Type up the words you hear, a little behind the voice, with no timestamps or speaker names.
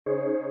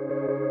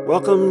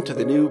Welcome to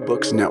the New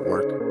Books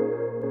Network.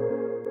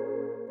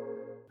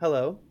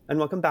 Hello, and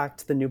welcome back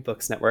to the New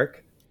Books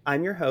Network.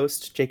 I'm your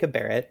host, Jacob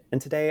Barrett,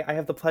 and today I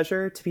have the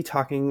pleasure to be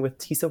talking with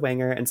Tisa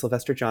Wenger and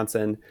Sylvester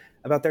Johnson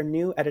about their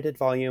new edited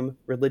volume,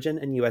 Religion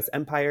and U.S.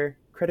 Empire,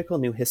 Critical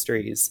New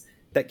Histories,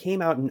 that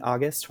came out in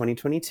August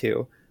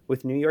 2022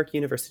 with New York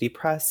University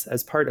Press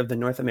as part of the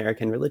North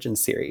American Religion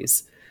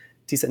series.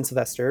 Tisa and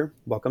Sylvester,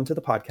 welcome to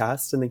the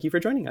podcast, and thank you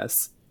for joining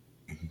us.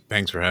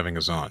 Thanks for having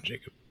us on,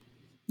 Jacob.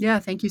 Yeah,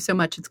 thank you so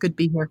much. It's good to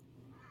be here.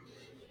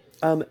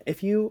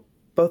 If you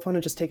both want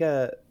to just take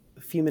a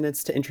few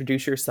minutes to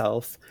introduce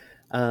yourself,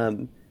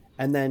 and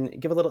then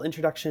give a little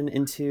introduction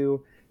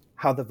into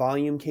how the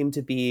volume came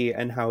to be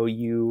and how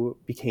you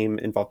became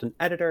involved in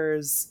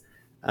editors,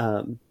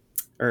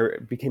 or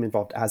became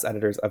involved as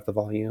editors of the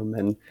volume.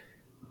 And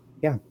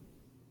yeah.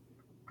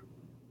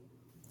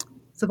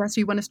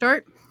 Sylvester, you want to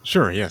start?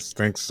 Sure, yes,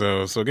 thanks.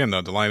 So again,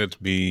 delighted to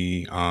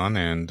be on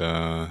and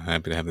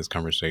happy to have this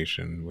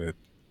conversation with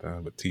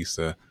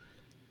Tisa.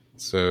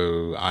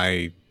 So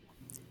I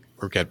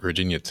work at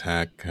Virginia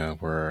Tech,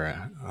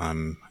 where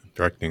I'm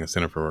directing a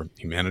Center for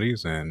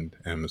Humanities and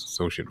am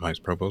Associate Vice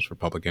Provost for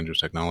Public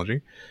Interest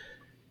Technology,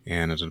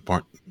 and as an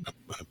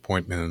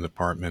appointment in the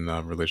Department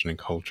of Religion and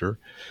Culture.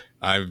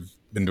 I've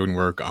been doing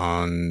work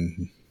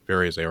on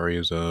various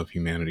areas of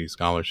humanities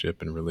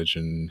scholarship and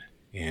religion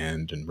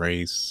and in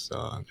race,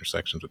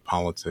 intersections with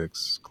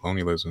politics,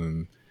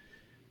 colonialism,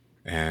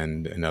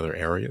 and in other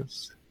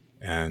areas.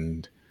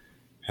 And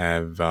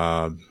have,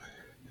 I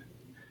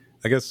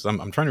guess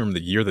I'm trying to remember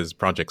the year this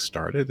project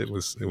started. It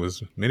was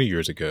many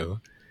years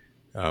ago,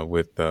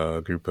 with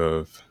a group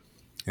of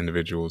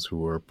individuals who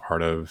were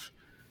part of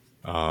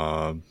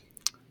a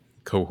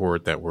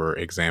cohort that were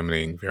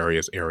examining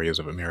various areas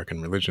of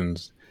American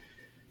religions.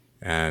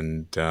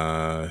 And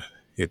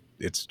it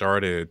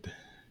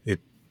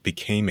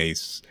became a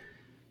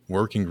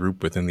working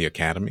group within the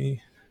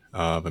Academy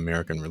of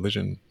American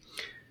Religion.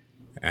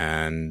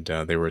 And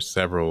there were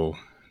several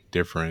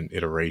different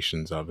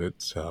iterations of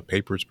it.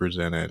 Papers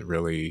presented,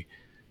 really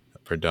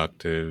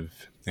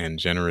productive and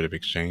generative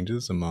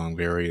exchanges among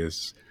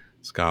various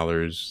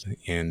scholars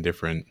in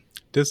different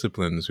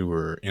disciplines who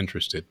were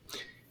interested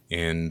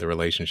in the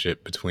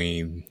relationship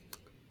between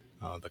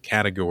the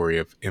category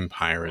of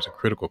empire as a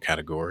critical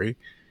category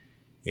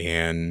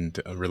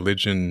and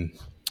religion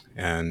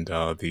and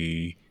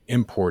the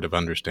import of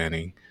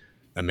understanding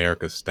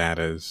America's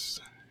status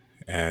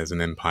as an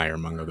empire,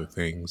 among other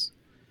things.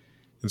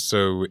 And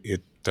so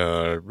it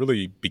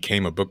really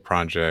became a book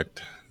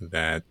project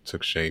that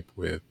took shape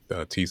with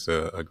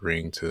Tisa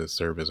agreeing to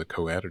serve as a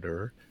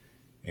co-editor.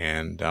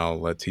 And I'll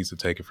let Tisa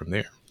take it from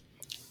there.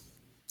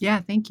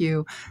 Yeah, thank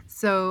you.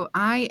 So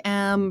I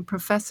am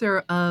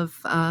professor of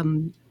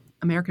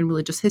American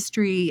Religious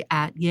History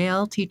at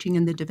Yale, teaching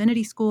in the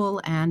Divinity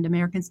School and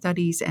American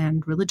Studies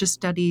and Religious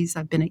Studies.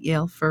 I've been at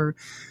Yale for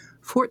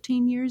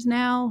 14 years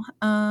now,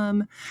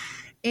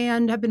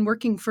 and I've been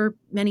working for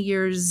many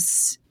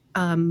years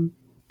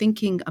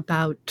thinking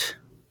about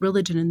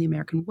religion in the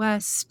American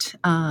West,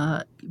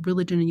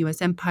 religion in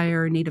U.S.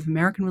 empire, Native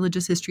American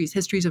religious histories,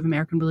 histories of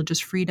American religious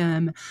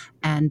freedom,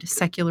 and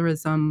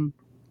secularism.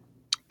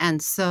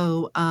 And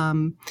so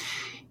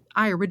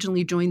I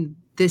originally joined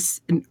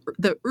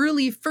the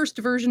early first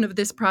version of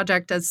this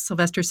project, as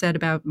Sylvester said,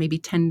 about maybe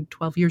 10,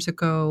 12 years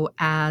ago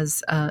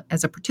as a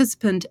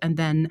participant, and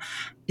then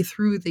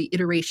through the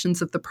iterations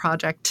of the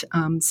project,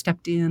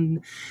 stepped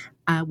in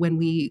when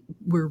we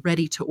were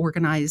ready to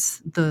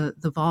organize the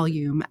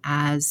volume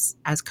as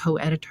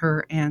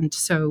co-editor. And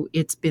so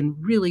it's been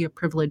really a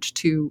privilege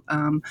to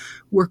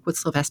work with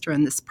Sylvester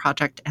in this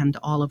project and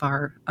all of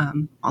our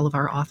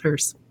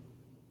authors.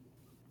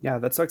 Yeah,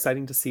 that's so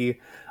exciting to see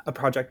a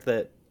project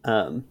that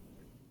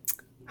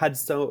had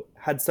so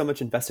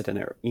much invested in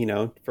it,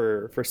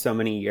 for so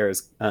many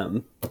years,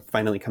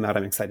 finally come out.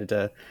 I'm excited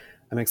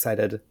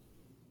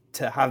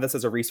to have this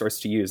as a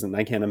resource to use, and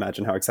I can't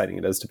imagine how exciting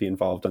it is to be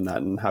involved in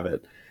that and have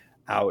it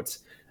out.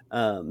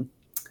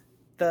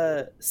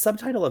 The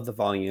subtitle of the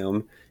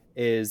volume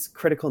is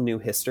Critical New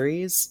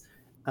Histories,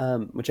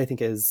 which I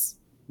think is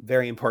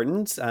very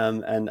important,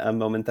 and a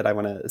moment that I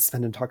want to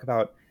spend and talk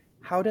about.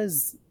 How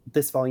does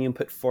this volume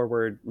put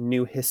forward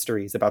new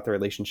histories about the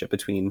relationship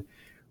between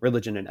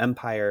religion and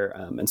empire,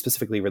 and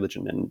specifically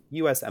religion and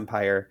U.S.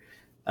 empire?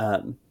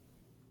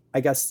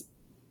 I guess,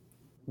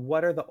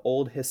 what are the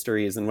old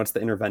histories and what's the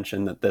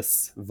intervention that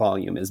this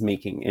volume is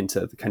making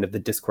into kind of the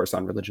discourse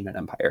on religion and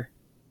empire?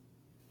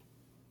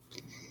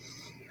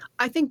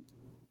 I think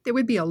there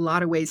would be a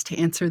lot of ways to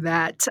answer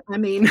that. I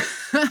mean,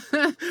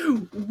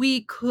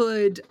 we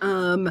could,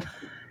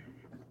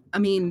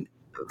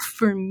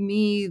 for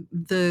me,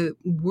 the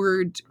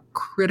word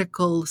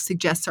critical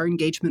suggests our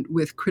engagement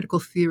with critical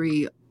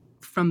theory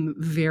from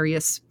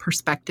various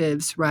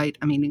perspectives, right?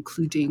 I mean,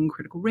 including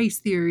critical race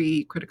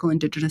theory, critical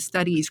indigenous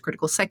studies,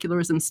 critical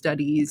secularism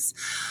studies.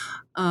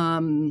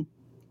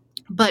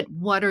 But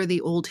what are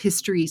the old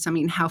histories? I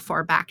mean, how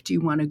far back do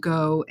you want to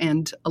go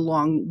and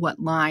along what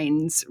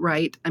lines,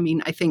 right? I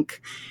mean, I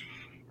think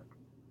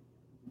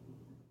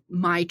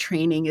my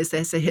training is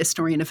as a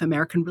historian of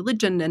American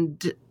religion,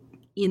 and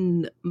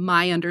in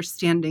my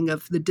understanding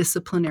of the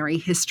disciplinary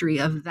history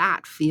of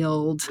that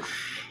field,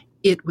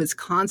 it was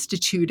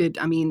constituted,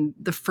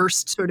 the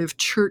first sort of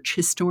church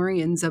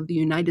historians of the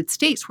United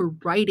States were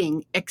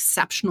writing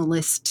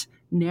exceptionalist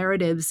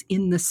narratives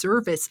in the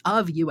service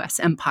of U.S.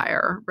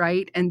 empire,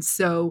 right? And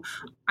so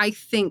I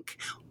think,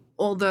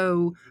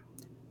 although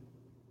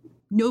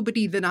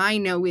nobody that I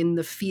know in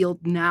the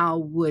field now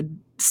would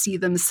see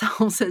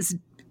themselves as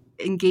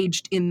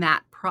engaged in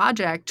that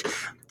project,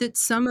 that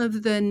some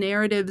of the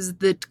narratives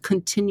that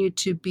continue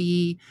to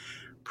be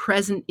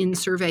present in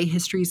survey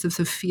histories of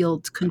the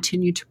field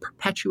continue to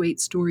perpetuate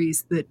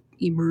stories that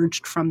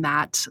emerged from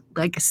that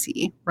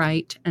legacy,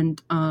 right?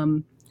 And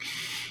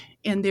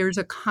there's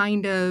a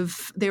kind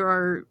of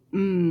there's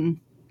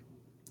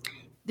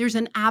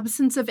an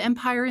absence of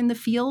empire in the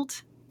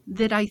field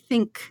that I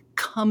think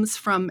comes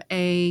from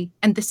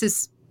and this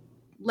is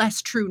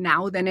less true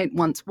now than it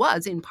once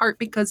was, in part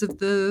because of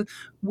the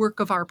work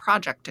of our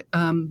project,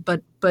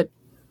 but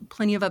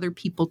plenty of other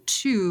people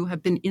too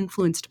have been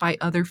influenced by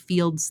other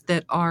fields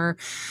that are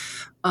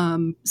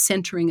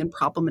centering and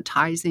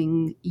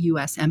problematizing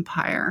U.S.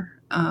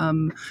 empire.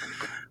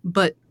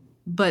 But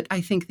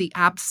I think the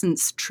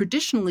absence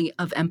traditionally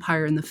of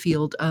empire in the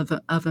field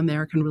of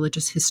American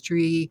religious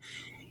history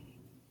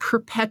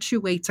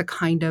perpetuates a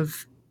kind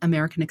of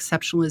American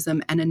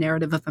exceptionalism and a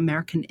narrative of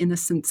American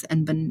innocence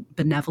and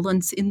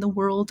benevolence in the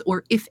world.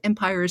 Or if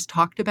empire is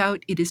talked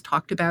about, it is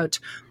talked about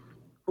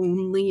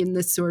only in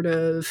this sort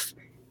of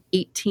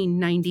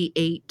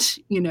 1898,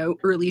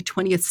 early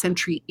 20th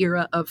century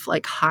era of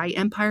like high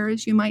empire,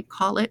 as you might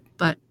call it.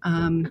 But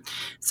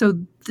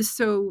so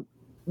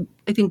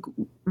I think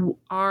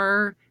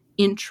our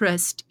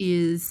interest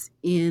is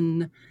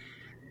in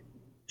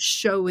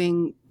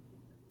showing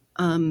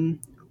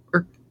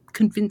or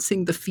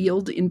convincing the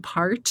field in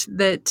part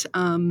that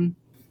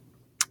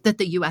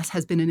the U.S.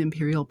 has been an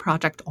imperial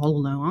project all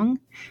along,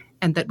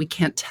 and that we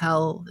can't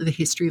tell the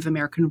history of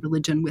American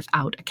religion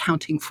without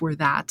accounting for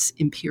that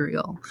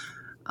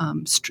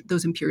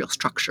those imperial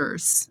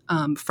structures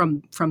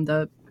from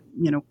the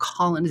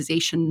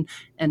colonization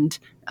and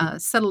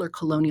settler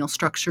colonial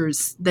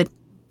structures that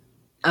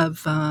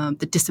of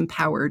the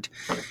disempowered,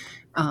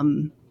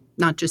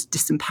 not just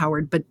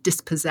disempowered but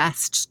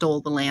dispossessed, stole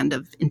the land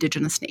of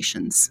indigenous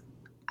nations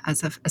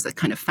as a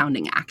kind of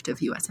founding act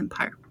of U.S.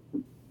 empire.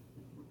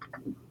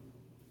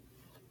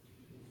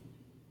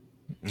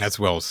 That's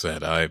well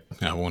said. I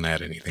won't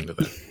add anything to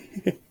that.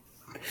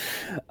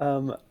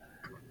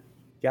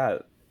 Yeah,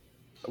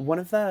 one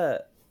of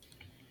the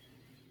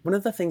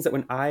things that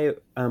when I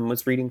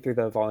was reading through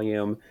the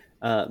volume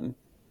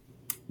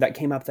that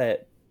came up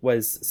that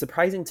was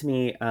surprising to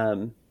me,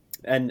 and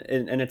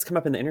it's come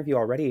up in the interview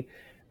already,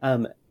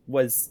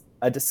 was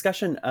a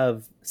discussion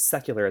of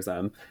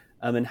secularism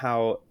and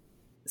how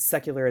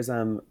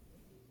secularism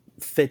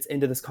fits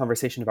into this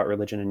conversation about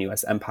religion and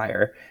U.S.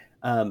 empire.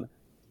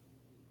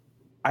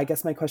 I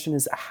guess my question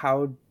is,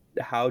 how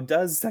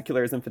does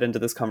secularism fit into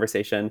this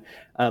conversation,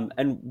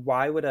 and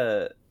why would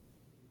a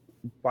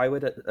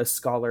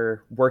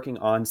scholar working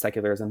on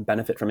secularism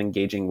benefit from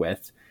engaging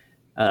with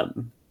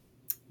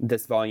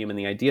this volume and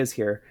the ideas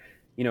here?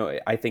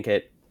 I think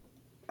it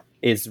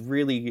is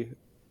really,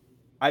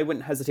 I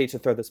wouldn't hesitate to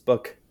throw this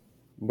book,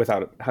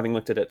 without having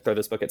looked at it, throw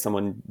this book at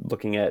someone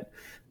looking at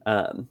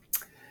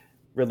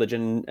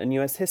religion and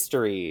U.S.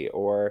 history,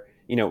 or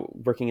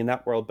working in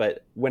that world.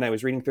 But when I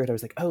was reading through it, I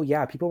was like, oh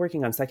yeah, people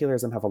working on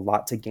secularism have a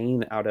lot to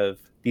gain out of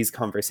these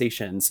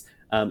conversations.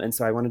 And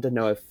so I wanted to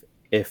know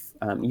if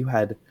you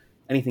had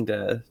anything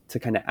to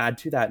kind of add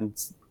to that and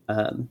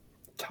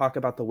talk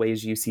about the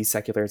ways you see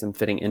secularism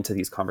fitting into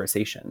these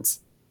conversations.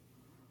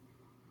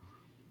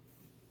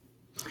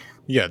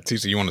 Yeah,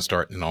 Tisa, you want to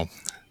start and I'll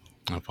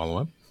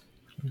follow up?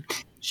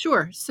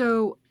 Sure.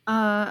 So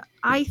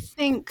I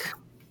think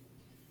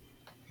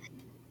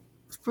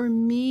for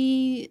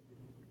me,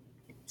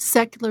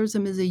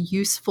 secularism is a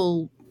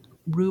useful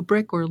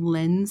rubric or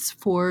lens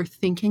for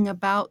thinking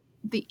about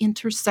the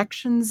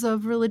intersections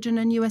of religion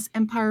and U.S.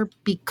 empire,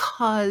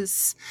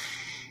 because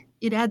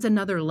it adds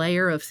another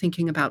layer of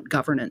thinking about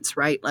governance,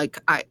 right? Like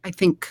I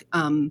think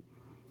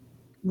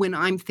when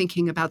I'm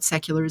thinking about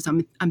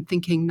secularism, I'm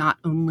thinking not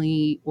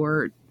only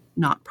or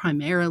not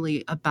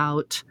primarily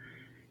about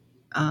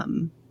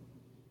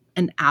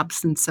an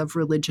absence of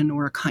religion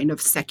or a kind of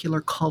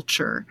secular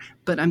culture,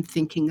 but I'm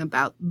thinking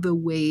about the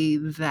way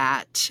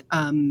that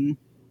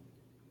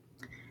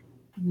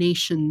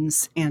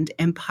nations and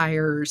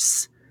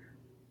empires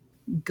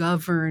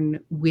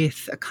govern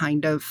with a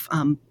kind of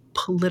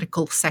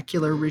political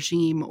secular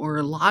regime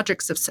or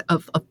logics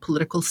of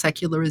political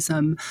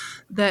secularism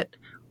that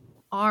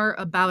are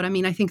about,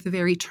 I think the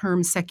very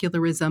term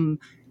secularism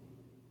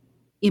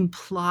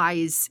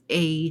implies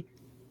a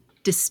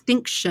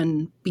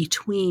distinction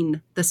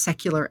between the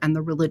secular and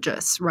the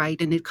religious,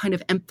 right? And it kind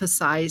of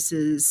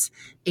emphasizes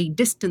a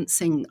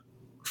distancing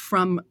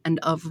from and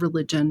of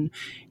religion.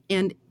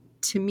 And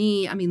to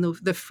me, I mean,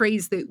 the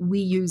phrase that we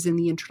use in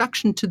the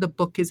introduction to the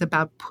book is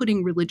about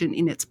putting religion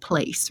in its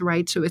place,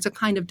 right? So it's a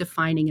kind of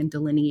defining and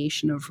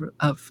delineation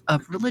of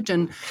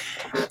religion.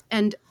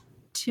 And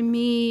to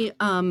me,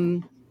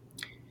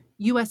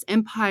 U.S.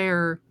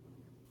 empire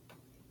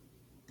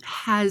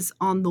has,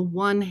 on the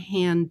one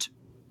hand,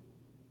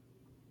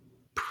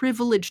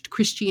 privileged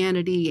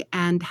Christianity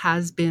and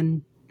has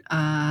been,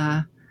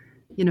 has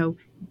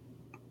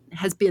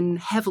been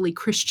heavily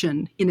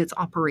Christian in its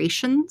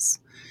operations.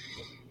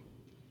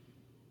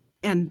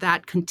 And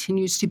that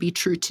continues to be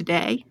true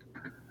today.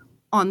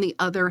 On the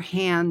other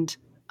hand,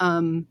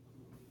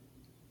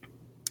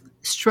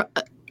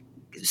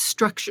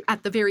 structure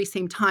at the very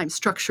same time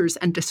structures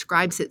and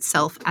describes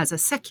itself as a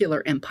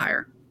secular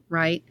empire,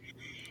 right?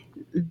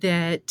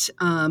 That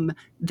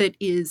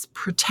is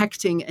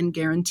protecting and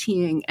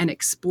guaranteeing and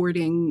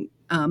exporting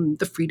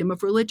the freedom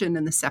of religion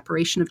and the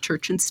separation of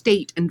church and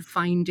state, and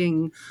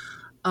finding,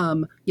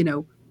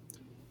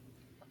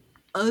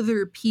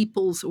 other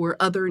people's or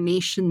other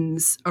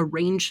nations'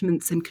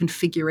 arrangements and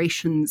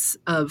configurations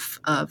of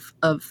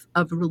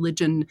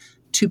religion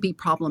to be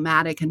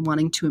problematic, and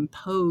wanting to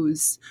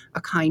impose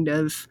a kind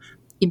of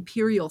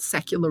imperial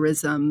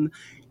secularism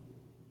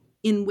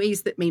in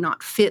ways that may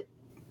not fit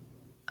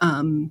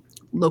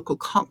local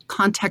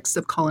contexts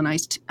of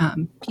colonized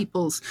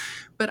peoples.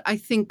 But I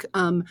think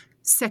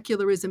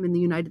secularism in the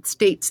United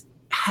States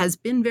has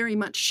been very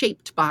much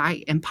shaped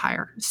by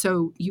empire.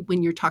 So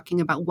when you're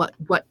talking about what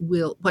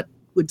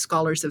would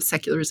scholars of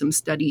secularism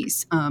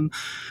studies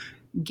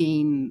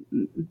gain,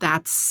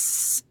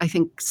 that's, I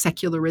think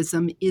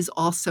secularism is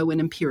also an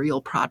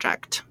imperial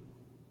project,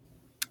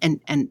 and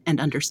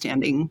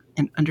understanding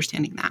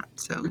that.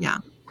 So yeah.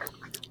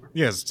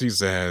 Yes,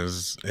 Tisa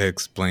has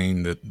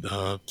explained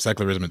that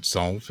secularism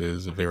itself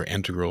is very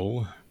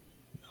integral,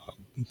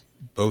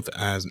 both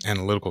as an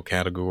analytical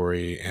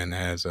category and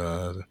as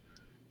a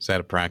set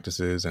of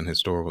practices and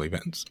historical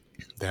events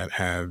that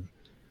have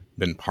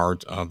been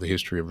part of the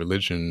history of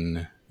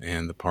religion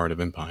and the part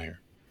of empire.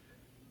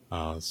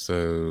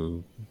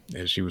 So,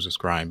 as she was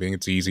describing,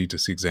 it's easy to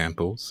see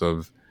examples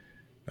of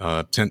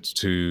attempts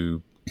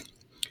to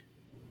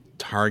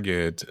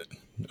target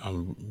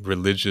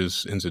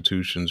religious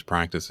institutions,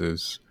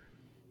 practices,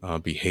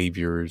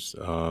 behaviors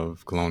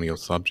of colonial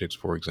subjects,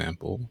 for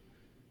example,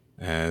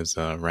 as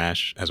a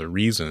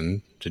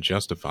reason to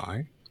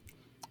justify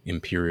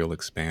imperial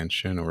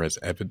expansion, or as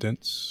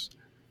evidence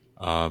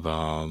of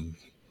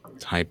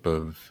type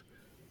of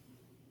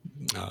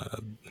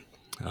a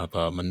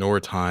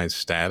minoritized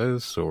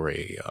status, or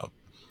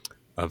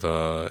of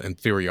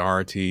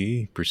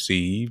inferiority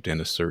perceived and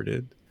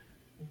asserted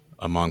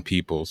among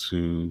peoples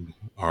who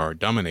are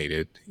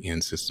dominated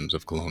in systems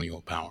of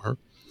colonial power,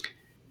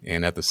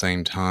 and at the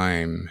same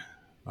time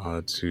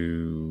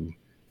to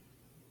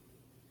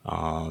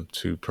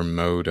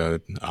promote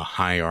a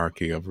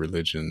hierarchy of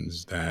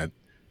religions that,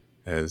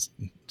 as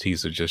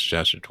Tisa just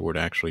gestured toward,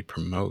 actually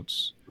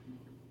promotes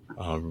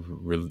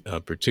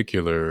a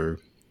particular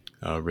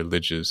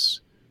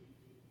religious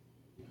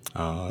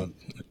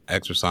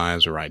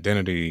exercise or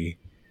identity,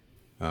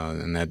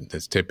 and that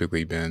has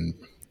typically been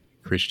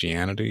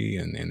Christianity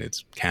and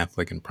its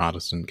Catholic and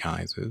Protestant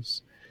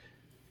guises,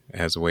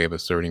 as a way of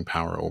asserting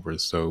power over.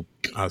 So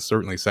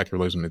certainly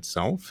secularism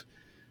itself,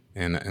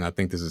 and I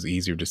think this is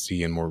easier to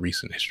see in more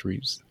recent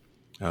histories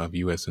of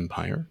U.S.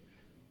 empire.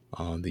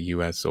 The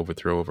U.S.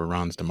 overthrow of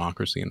Iran's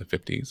democracy in the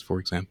 50s, for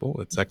example,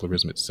 that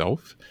secularism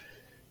itself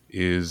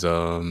is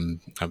a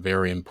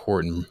very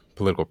important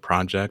political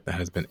project that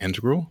has been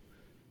integral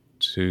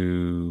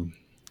to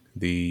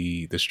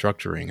the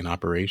structuring and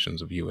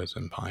operations of U.S.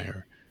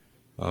 empire.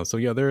 So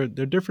yeah, there are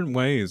different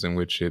ways in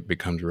which it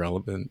becomes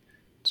relevant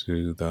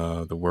to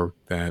the work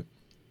that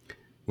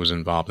was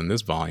involved in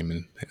this volume,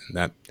 and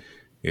that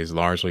is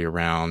largely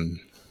around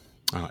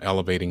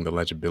elevating the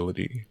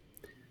legibility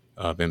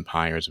of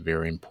empire is a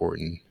very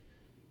important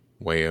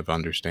way of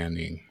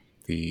understanding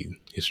the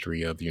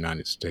history of the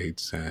United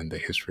States and the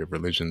history of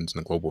religions in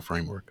the global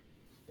framework.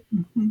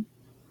 Mm-hmm.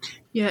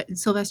 Yeah,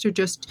 Sylvester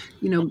just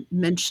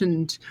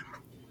mentioned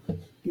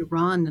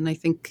Iran, and I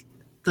think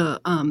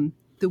the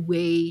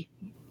way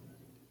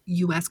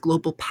U.S.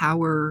 global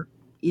power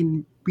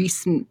in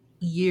recent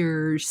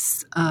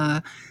years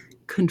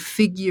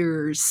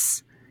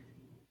configures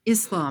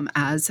Islam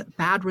as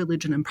bad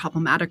religion and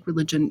problematic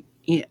religion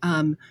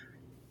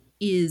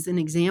is an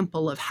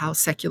example of how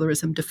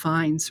secularism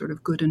defines sort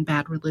of good and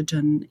bad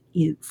religion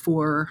in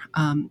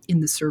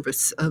the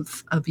service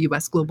of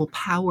U.S. global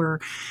power.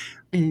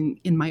 And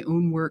in my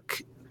own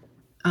work,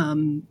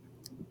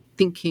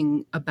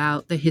 thinking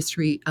about the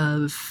history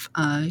of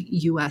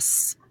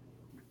U.S.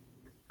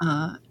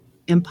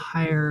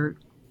 empire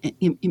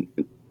in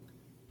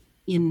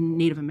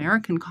Native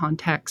American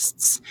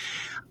contexts,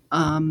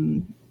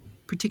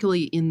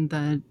 particularly in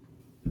the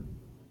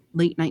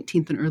late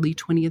 19th and early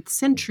 20th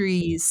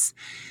centuries,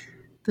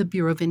 the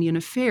Bureau of Indian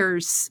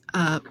Affairs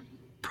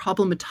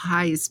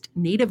problematized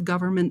native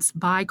governments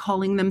by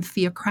calling them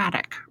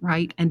theocratic,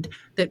 right? And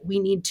that we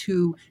need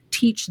to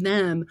teach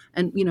them,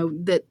 and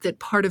that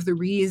part of the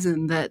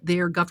reason that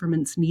their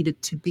governments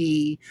needed to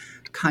be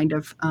kind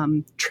of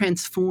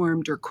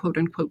transformed or quote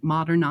unquote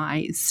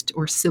modernized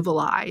or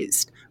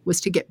civilized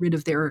was to get rid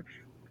of their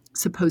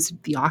supposed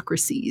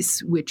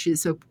theocracies, which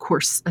is, of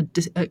course,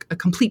 a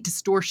complete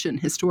distortion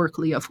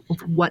historically of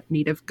what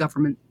native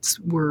governments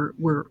were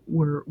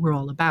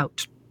all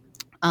about.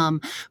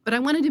 But I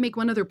wanted to make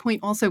one other point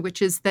also,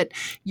 which is that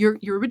your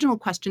original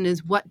question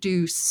is, what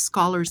do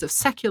scholars of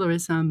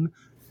secularism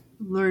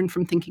learn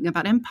from thinking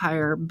about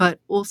empire? But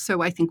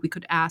also I think we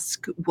could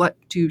ask, what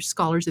do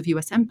scholars of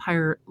U.S.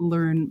 empire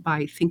learn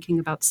by thinking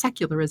about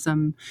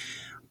secularism?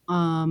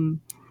 And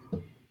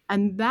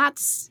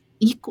that's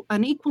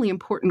an equally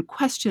important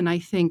question, I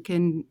think.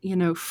 And,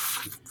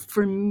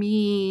 for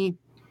me,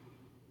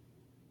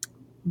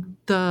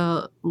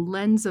 the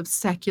lens of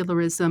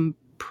secularism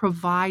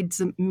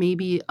provides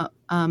maybe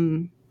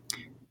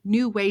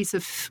new ways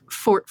of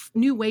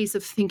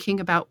thinking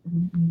about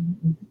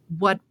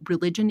what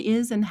religion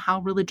is and how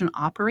religion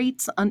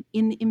operates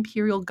in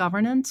imperial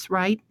governance,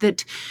 right?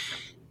 That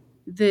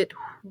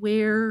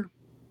where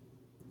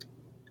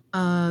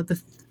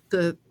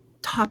the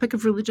topic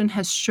of religion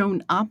has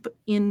shown up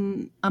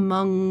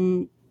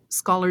among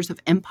scholars of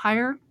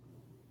empire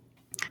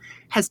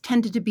has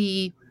tended to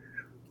be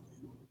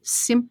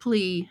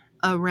simply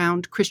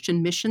around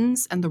Christian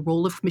missions and the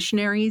role of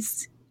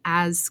missionaries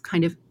as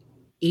kind of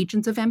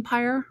agents of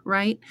empire,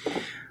 right?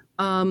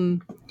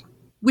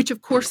 Which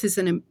of course is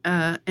an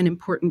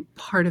important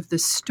part of the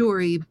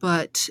story,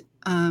 but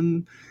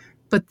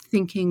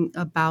thinking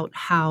about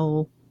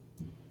how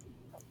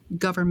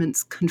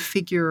governments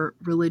configure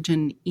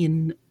religion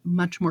in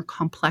much more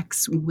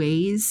complex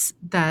ways,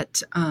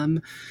 that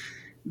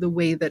the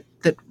way that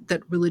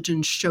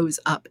religion shows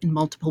up in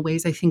multiple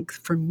ways. I think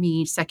for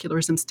me,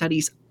 secularism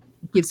studies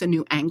gives a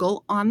new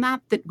angle on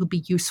that would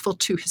be useful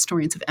to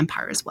historians of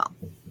empire as well.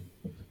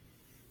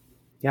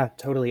 Yeah,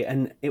 totally.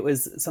 And it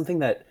was something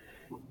that,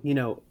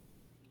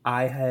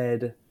 I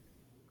had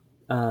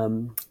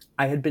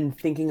been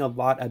thinking a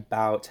lot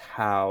about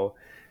how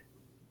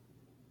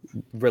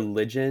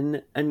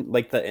religion and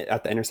at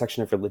the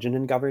intersection of religion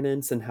and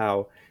governance, and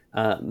how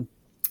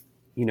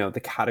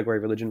the category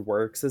religion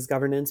works as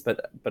governance,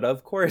 but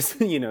of course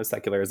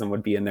secularism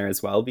would be in there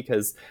as well,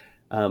 because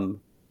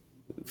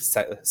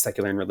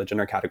secular and religion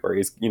are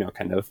categories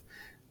kind of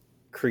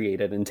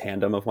created in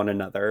tandem of one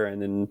another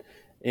and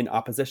in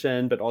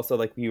opposition, but also,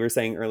 like you were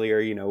saying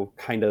earlier,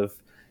 kind of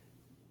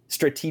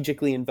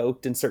strategically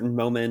invoked in certain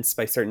moments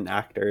by certain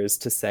actors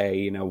to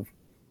say,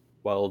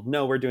 well,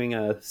 no, we're doing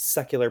a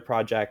secular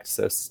project,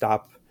 so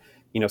stop,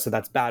 so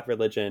that's bad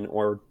religion,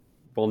 or,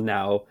 well,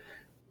 now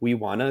we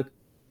want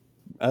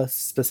a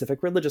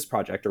specific religious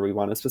project, or we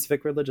want a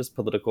specific religious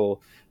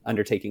political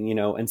undertaking,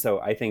 and so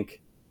I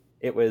think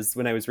it was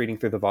when I was reading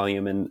through the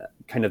volume and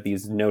kind of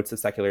these notes of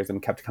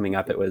secularism kept coming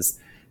up,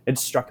 it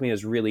struck me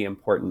as really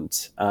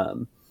important,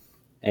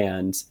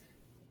 and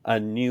a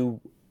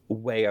new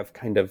way of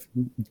kind of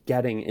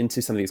getting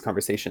into some of these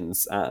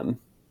conversations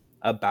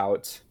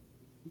about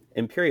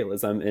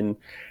imperialism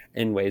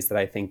in ways that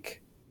I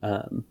think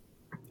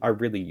are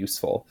really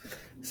useful.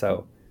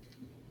 So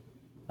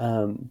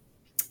the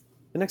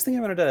next thing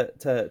I wanted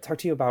to talk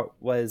to you about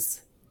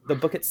was the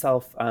book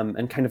itself,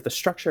 and kind of the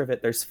structure of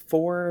it. There's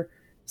 4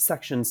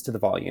 sections to the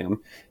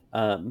volume: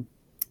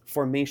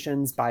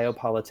 formations,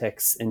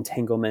 biopolitics,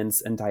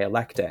 entanglements, and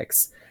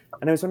dialectics.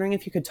 And I was wondering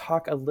if you could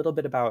talk a little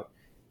bit about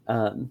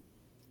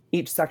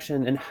each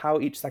section and how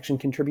each section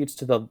contributes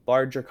to the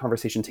larger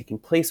conversation taking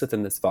place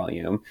within this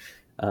volume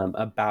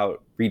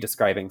about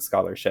redescribing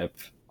scholarship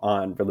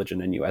on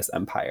religion in U.S.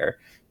 empire,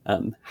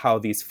 how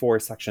these 4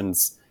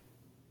 sections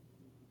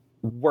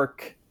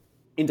work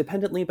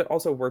independently, but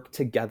also work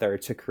together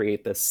to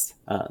create this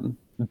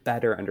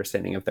better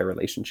understanding of their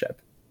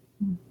relationship.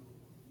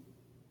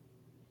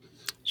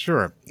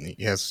 Sure.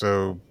 Yeah,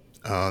 so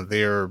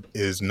there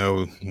is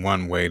no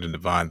one way to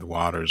divide the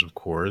waters, of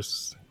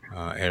course.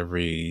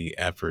 Every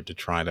effort to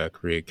try to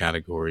create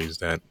categories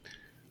that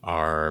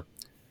are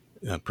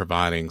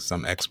providing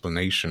some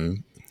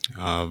explanation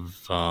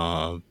of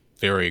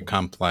very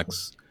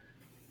complex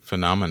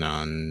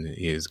phenomenon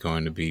is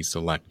going to be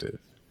selective.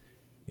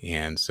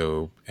 And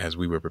so as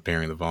we were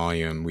preparing the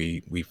volume,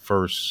 we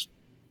first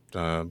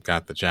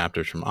got the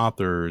chapters from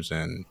authors,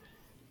 and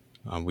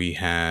we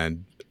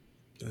had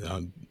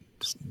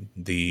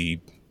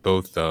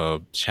both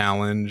the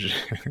challenge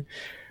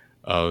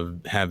of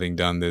having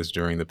done this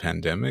during the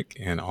pandemic,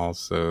 and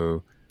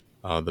also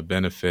the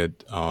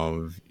benefit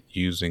of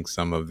using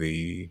some of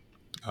the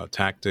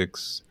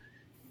tactics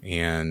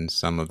and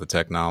some of the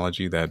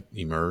technology that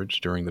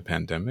emerged during the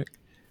pandemic.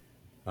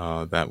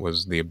 That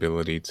was the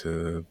ability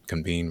to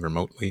convene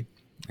remotely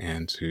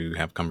and to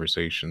have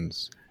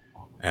conversations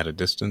at a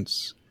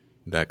distance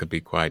that could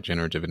be quite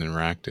generative and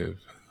interactive.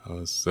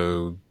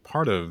 So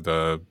part of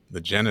the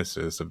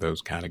genesis of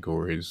those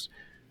categories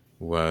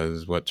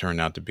was what turned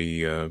out to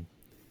be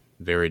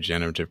very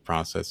generative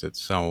process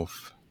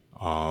itself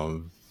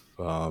of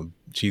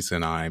Tisa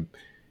and I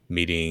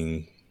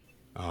meeting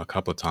a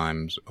couple of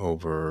times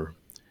over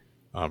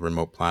a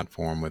remote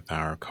platform with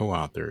our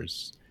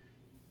co-authors.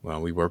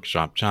 Well, we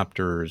workshop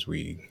chapters,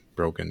 we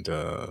broke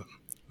into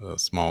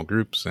small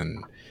groups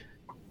and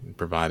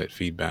provided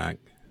feedback.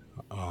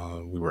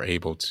 We were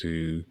able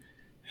to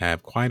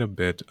have quite a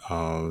bit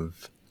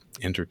of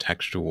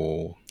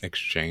intertextual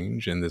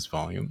exchange in this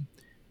volume.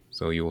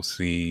 So you'll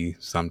see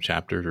some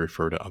chapters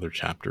refer to other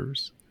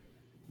chapters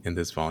in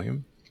this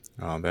volume.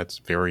 That's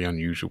very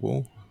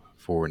unusual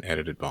for an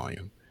edited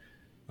volume.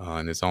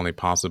 And it's only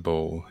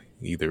possible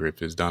either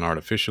if it's done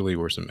artificially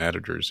or some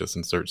editors just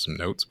insert some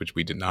notes, which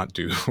we did not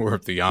do, or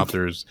if the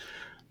authors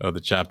of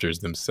the chapters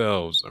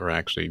themselves are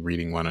actually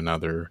reading one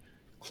another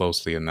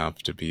closely enough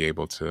to be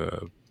able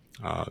to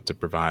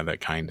provide that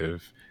kind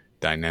of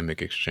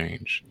dynamic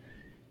exchange.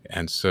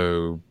 And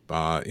so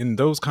in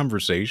those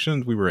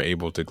conversations, we were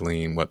able to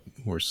glean what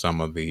were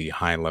some of the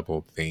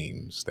high-level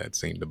themes that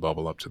seemed to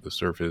bubble up to the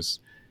surface.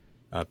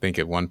 I think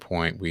at one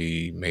point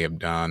we may have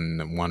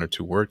done one or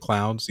two word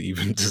clouds,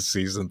 even to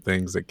see some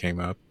things that came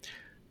up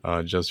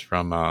just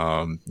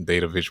from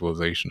data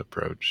visualization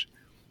approach.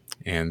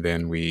 And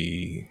then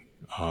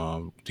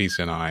Tisa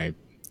and I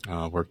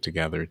worked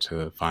together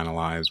to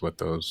finalize what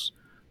those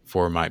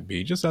four might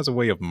be, just as a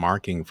way of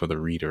marking for the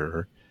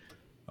reader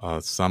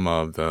some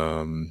of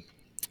the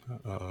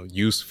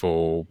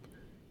useful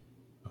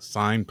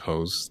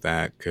signposts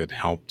that could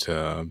help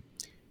to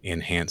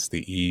enhance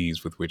the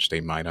ease with which they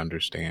might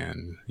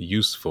understand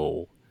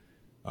useful,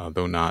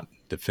 though not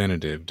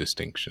definitive,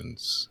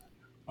 distinctions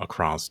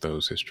across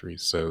those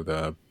histories. So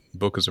the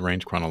book is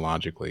arranged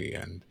chronologically,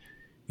 and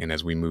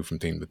as we move from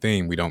theme to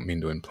theme, we don't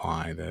mean to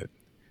imply that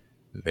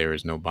there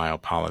is no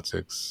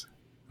biopolitics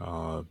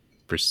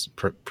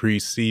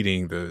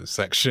preceding the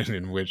section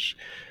in which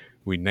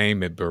we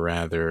name it, but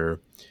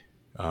rather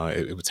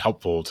it was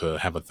helpful to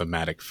have a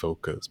thematic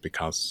focus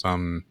because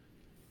some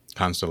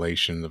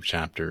constellation of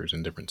chapters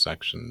in different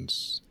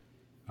sections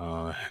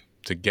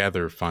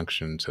together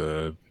function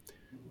to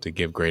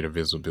give greater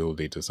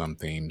visibility to some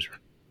themes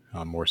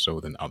more so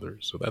than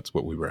others. So that's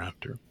what we were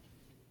after.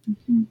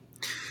 Mm-hmm.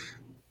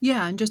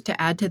 Yeah, and just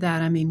to add to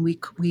that, I mean, we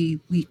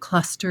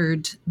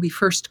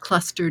first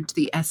clustered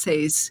the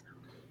essays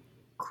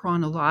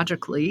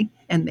chronologically,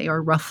 and they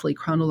are roughly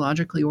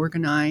chronologically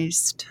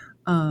organized.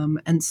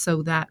 And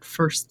so that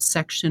first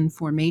section,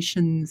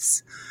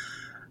 Formations,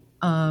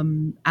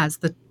 as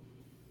the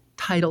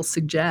title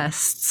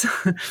suggests,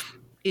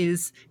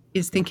 is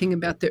thinking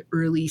about the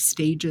early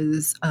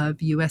stages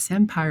of U.S.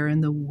 empire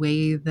and the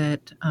way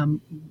that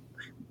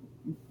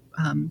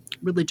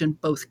religion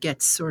both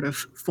gets sort of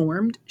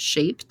formed,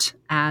 shaped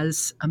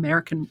as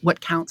what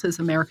counts as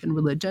American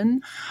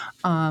religion,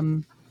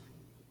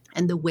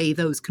 and the way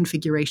those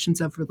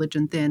configurations of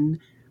religion then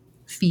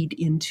feed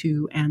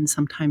into and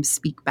sometimes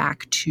speak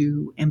back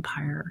to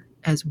empire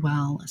as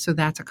well. So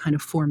that's a kind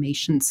of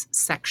formations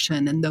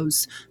section, and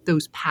those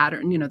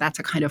pattern, that's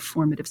a kind of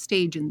formative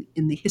stage in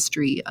the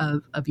history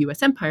of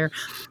U.S. empire.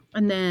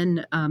 And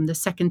then the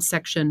second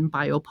section,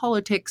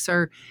 biopolitics,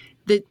 are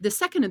the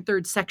second and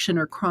third section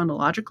are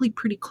chronologically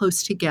pretty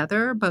close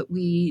together, but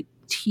we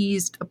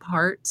teased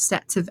apart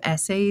sets of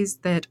essays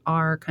that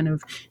are kind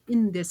of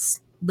in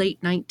this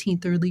late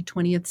 19th, early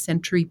 20th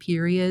century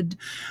period.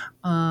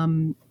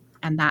 And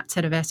that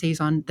set of essays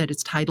that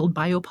is titled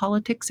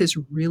Biopolitics is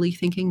really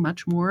thinking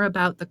much more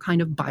about the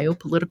kind of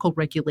biopolitical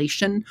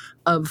regulation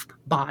of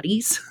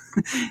bodies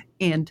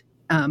and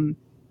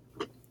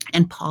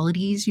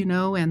polities,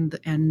 and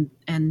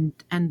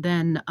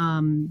then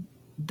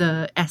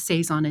the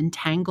essays on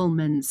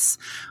entanglements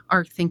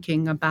are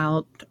thinking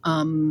about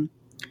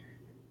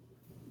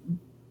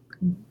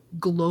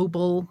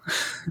global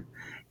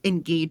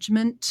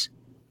engagement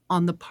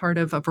on the part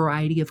of a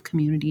variety of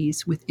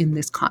communities within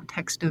this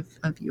context of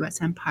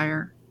U.S.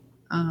 empire.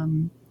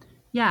 And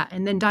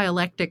then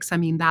dialectics. I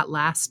mean,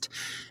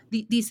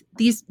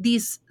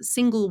 these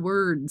single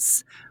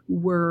words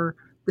were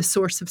the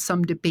source of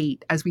some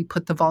debate as we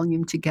put the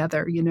volume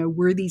together.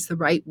 Were these the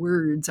right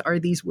words? Are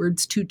these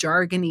words too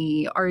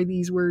jargony? Are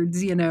these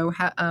words,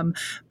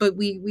 but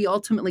we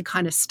ultimately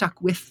kind of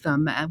stuck with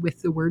them,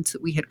 with the words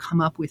that we had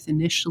come up with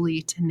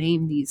initially to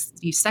name these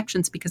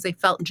sections, because they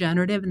felt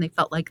generative and they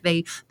felt like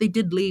they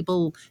did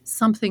label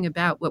something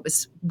about what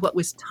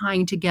was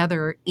tying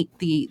together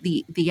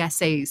the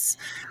essays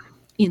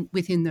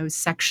within those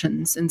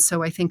sections. And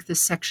so I think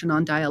this section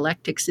on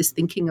dialectics is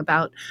thinking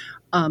about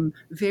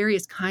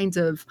various kinds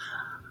of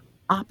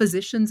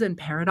oppositions and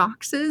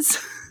paradoxes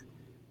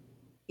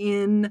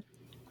in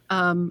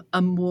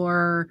a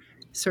more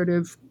sort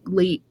of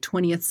late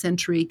 20th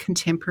century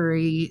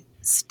contemporary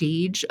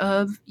stage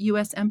of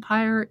U.S.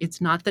 empire. It's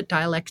not that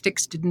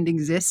dialectics didn't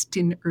exist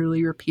in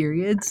earlier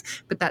periods,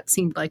 but that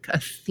seemed like a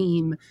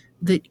theme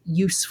that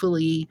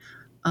usefully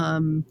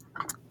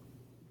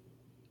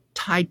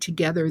tied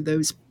together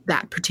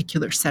that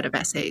particular set of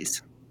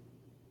essays.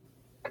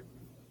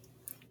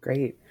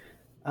 Great.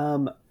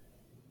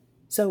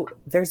 So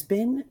there's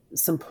been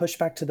some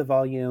pushback to the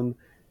volume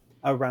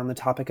around the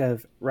topic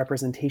of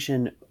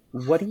representation.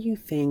 What do you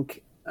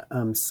think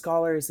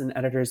scholars and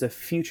editors of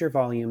future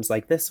volumes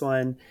like this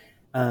one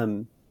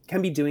can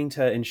be doing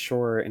to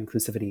ensure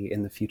inclusivity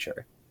in the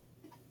future?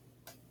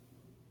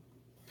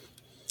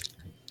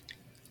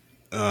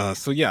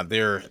 So yeah,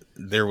 there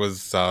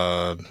was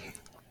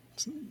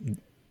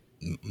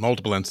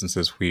multiple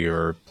instances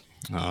where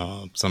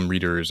some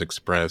readers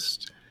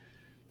expressed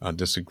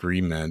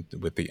disagreement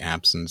with the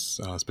absence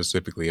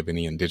specifically of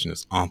any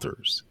indigenous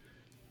authors.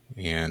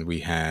 And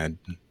we actually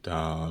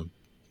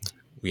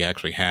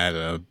had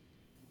a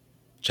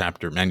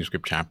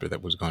manuscript chapter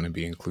that was going to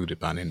be included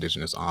by an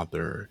indigenous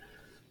author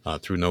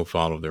through no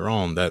fault of their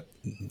own. That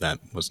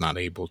was not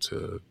able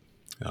to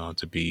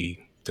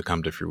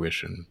come to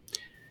fruition.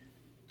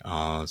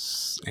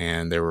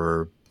 And there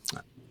were,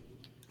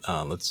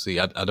 let's see,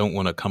 I don't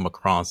want to come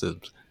across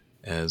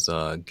as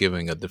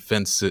giving a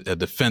defense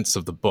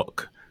of the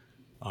book,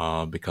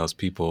 because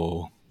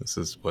this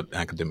is what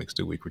academics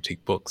do. We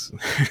critique books.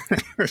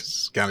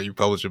 It's kind of, you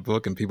publish a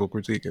book and people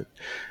critique it.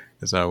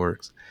 That's how it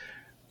works.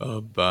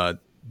 But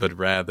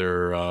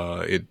rather,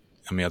 I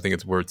think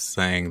it's worth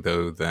saying,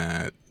 though,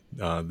 that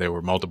there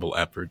were multiple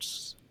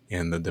efforts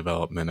in the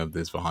development of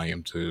this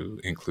volume to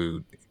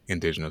include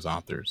indigenous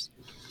authors.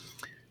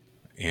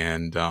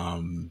 And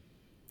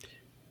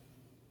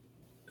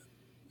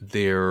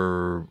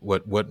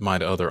what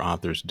might other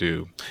authors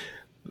do?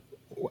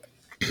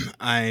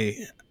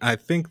 I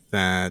think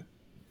that's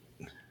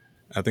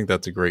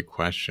a great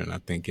question. I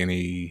think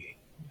any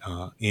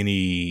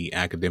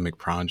academic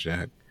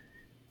project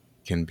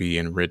can be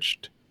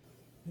enriched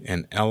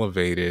and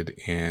elevated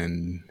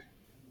in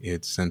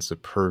its sense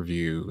of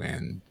purview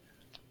and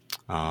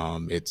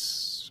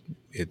its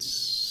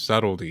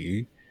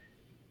subtlety,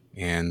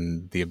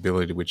 and the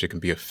ability to which it can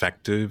be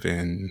effective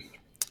in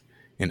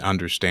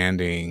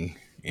understanding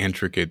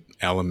intricate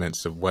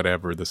elements of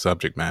whatever the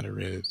subject matter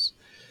is,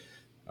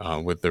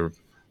 with the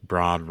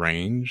broad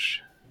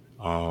range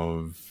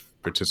of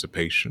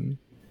participation.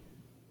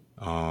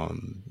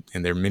 And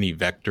there are many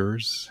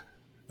vectors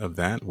of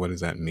that. What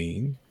does that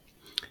mean?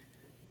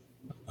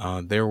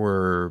 There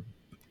were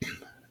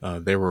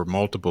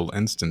multiple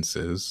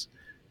instances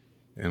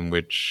in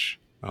which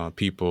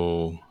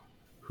people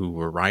who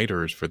were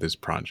writers for this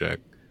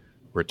project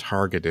were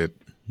targeted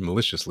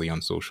maliciously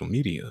on social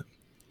media.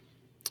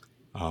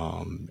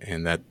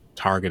 And that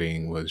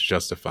targeting was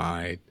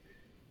justified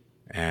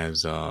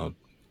as a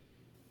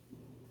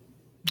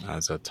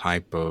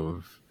type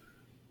of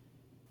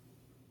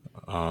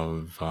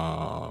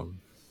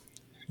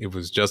it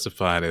was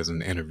justified as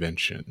an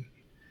intervention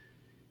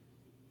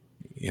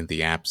in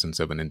the absence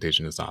of an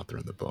indigenous author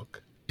in the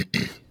book.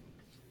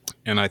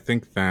 And I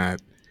think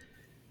that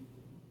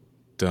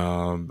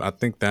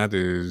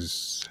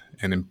is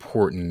an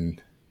important.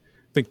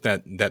 I think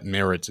that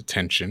merits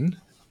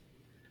attention,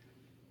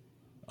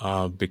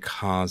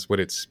 because what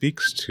it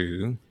speaks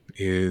to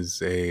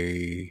is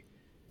a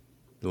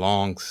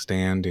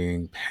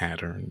long-standing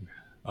pattern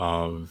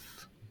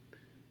of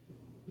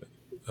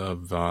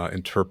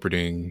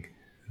interpreting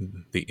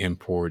the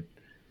import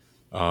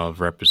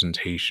of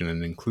representation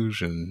and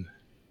inclusion.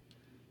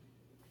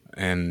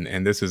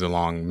 And this is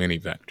along many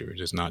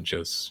vectors. It's not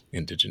just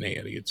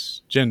indigeneity.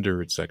 It's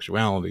gender, it's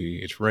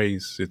sexuality, it's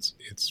race, it's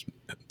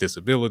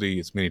disability,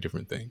 it's many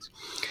different things.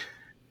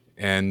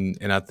 And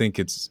I think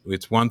it's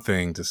one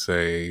thing to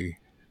say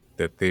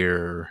that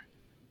there's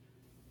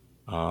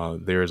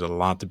a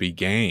lot to be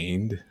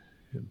gained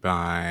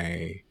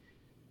by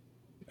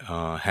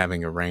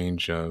having a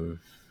range of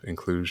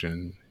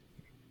inclusion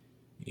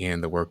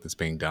in the work that's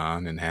being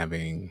done, and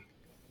having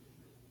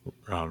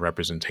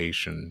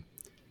representation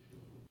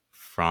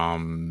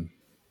from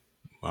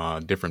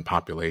different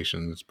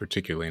populations,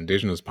 particularly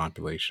indigenous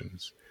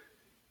populations,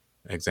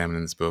 examined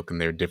in this book.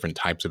 And there are different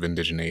types of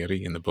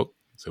indigeneity in the book.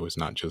 So it's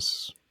not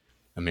just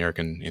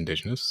American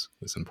indigenous.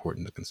 It's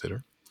important to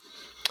consider.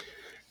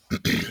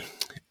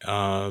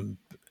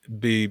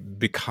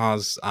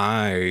 Because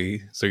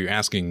so you're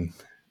asking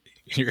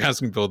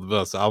both of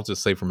us. I'll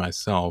just say for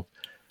myself,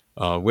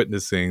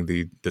 witnessing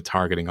the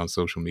targeting on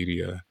social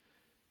media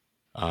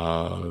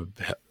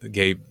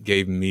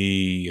gave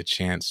me a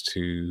chance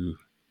to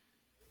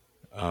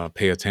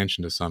pay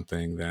attention to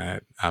something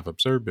that I've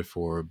observed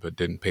before, but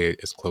didn't pay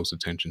as close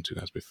attention to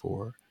as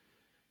before.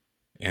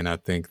 And I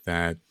think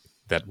that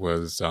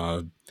was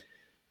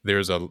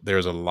there's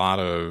a lot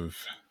of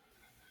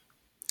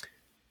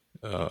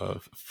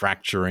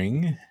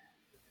fracturing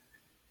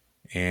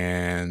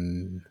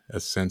and a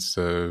sense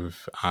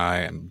of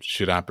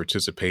should I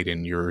participate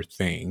in your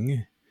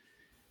thing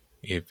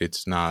if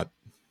it's not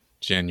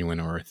genuine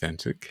or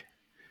authentic.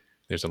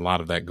 There's a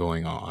lot of that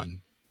going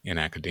on in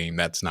academia.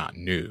 That's not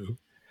new.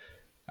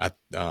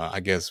 I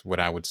guess what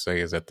I would say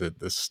is that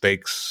the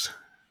stakes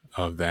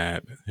of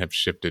that have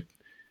shifted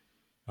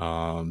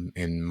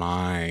in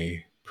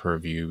my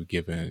purview,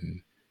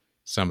 given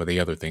some of the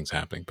other things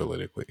happening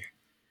politically.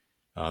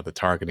 The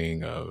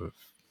targeting of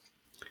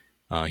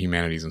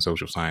humanities and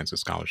social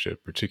sciences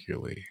scholarship,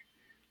 particularly,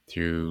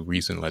 through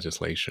recent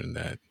legislation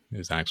that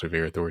is actually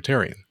very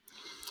authoritarian.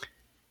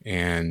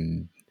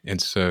 And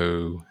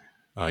so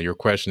your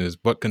question is,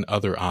 what can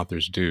other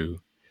authors do?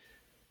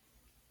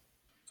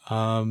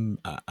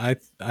 I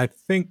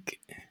think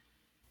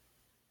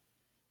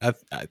I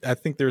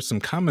think there's some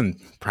common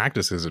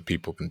practices that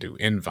people can do.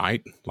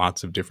 Invite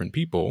lots of different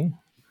people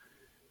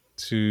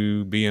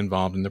to be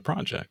involved in the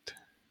project.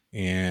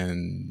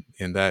 And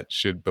that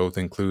should both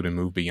include and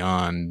move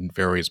beyond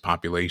various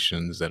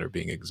populations that are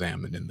being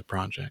examined in the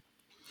project.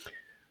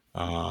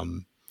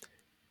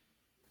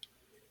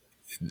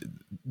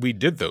 We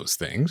did those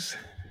things,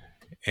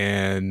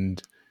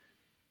 and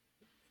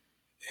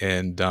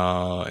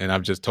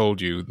I've just told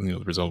you,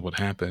 the result of what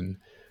happened.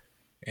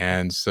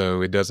 And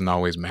so it doesn't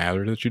always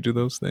matter that you do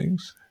those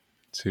things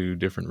to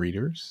different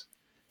readers.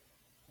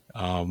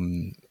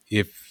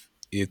 If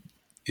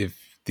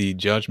the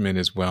judgment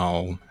is,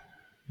 well,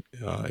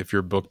 if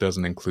your book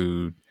doesn't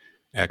include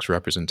X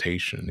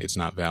representation, it's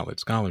not valid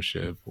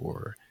scholarship,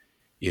 or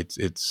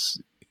it's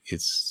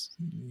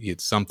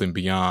something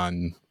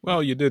beyond,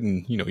 well, you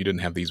didn't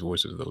have these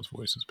voices or those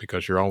voices,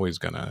 because you're always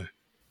going to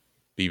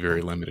be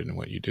very limited in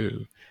what you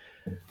do,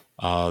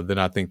 then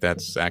I think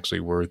that's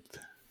actually worth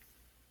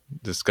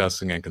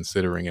discussing and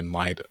considering in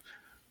light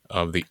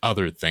of the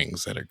other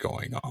things that are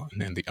going on.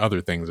 And the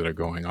other things that are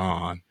going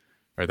on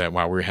are that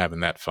while we're having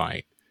that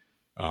fight,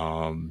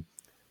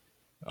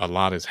 a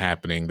lot is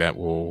happening that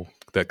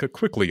could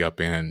quickly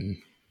upend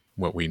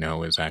what we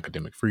know as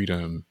academic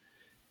freedom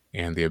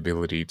and the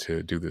ability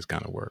to do this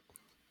kind of work.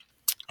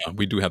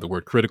 We do have the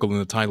word critical in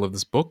the title of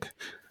this book,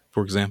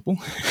 for example.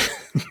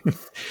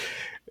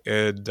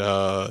 And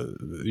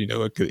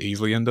it could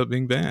easily end up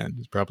being banned.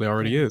 It probably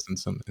already is in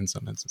some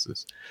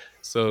instances.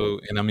 So,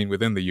 and I mean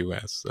within the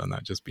U.S.,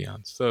 not just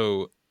beyond.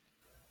 So,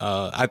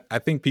 I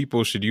think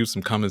people should use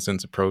some common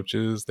sense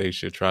approaches. They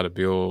should try to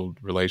build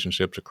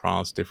relationships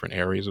across different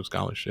areas of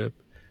scholarship.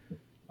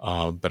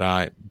 But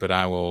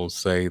I will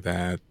say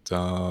that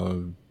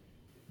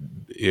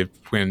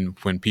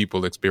when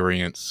people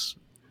experience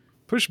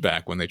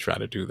pushback when they try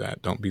to do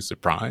that, don't be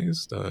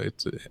surprised.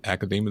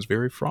 Academia is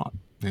very fraught,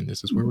 and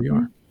this is where we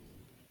are.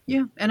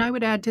 Yeah, and I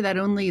would add to that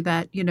only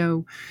that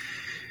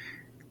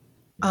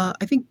I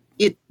think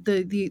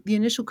the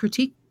initial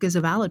critique is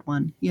a valid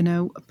one,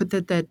 but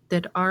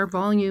that our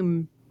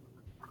volume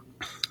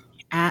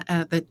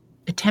that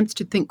attempts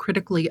to think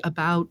critically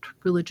about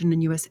religion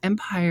and U.S.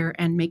 empire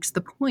and makes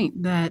the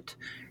point that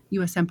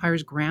U.S. empire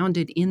is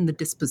grounded in the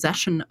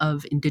dispossession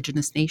of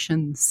indigenous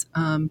nations.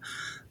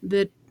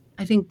 That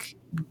I think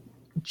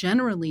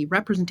generally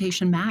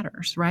representation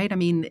matters, right? I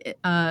mean,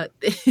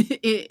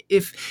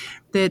 if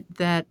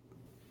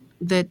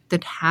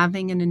that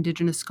having an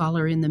indigenous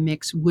scholar in the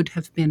mix would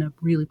have been a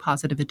really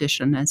positive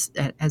addition, as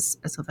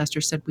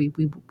Sylvester said, we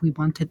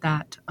wanted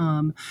that,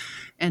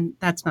 and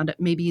that's not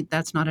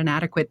an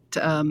adequate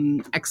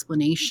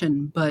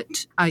explanation,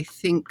 but I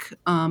think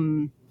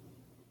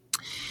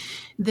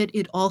that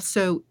it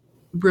also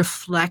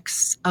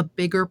reflects a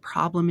bigger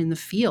problem in the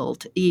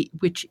field,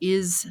 which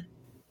is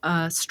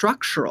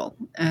structural,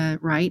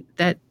 right?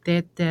 That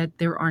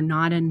there are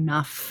not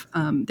enough.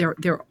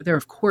 There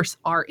of course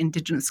are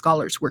indigenous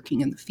scholars working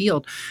in the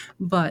field,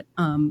 but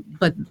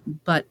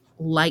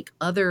like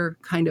other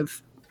kind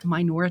of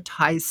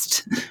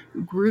minoritized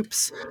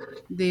groups,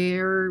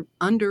 they're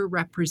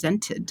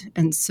underrepresented,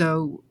 and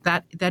so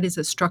that is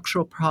a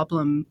structural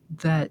problem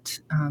that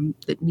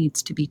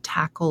needs to be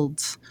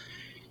tackled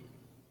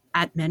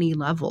at many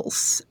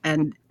levels,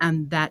 and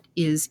that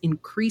is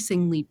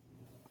increasingly,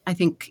 I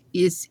think,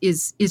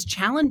 is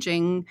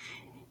challenging,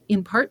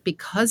 in part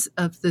because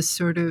of the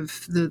sort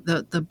of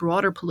the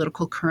broader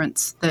political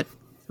currents that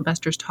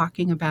Sylvester's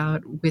talking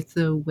about, with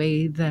the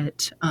way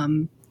that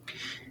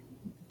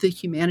the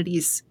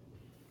humanities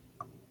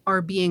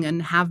are being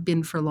and have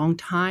been for a long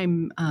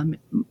time,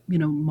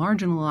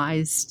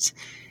 marginalized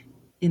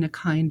in a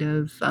kind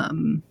of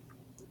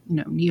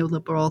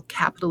neoliberal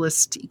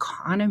capitalist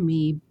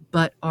economy,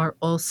 but are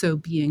also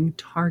being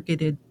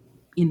targeted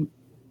in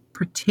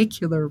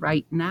particular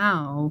right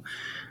now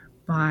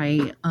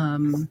by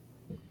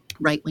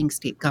right-wing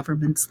state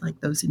governments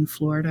like those in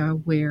Florida,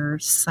 where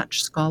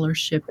such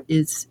scholarship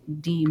is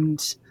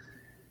deemed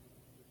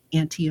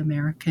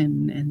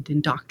anti-American and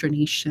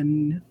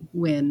indoctrination,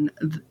 when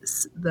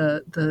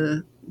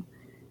the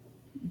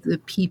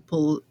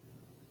people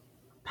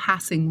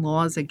passing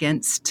laws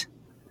against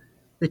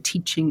the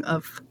teaching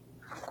of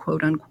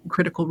quote-unquote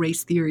critical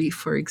race theory,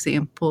 for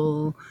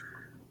example,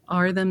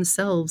 are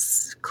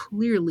themselves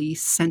clearly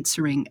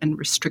censoring and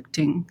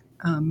restricting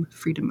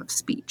freedom of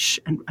speech,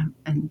 and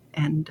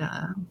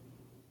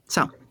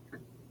so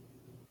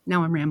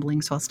now I'm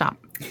rambling, so I'll stop.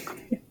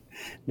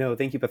 No,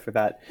 thank you, Beth, for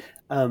that.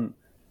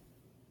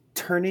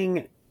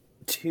 Turning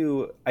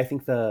to, I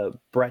think, the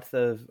breadth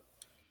of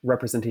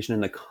representation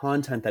and the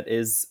content that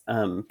is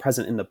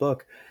present in the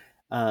book.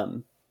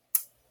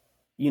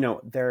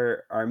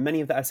 There are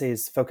many of the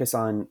essays focus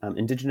on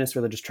indigenous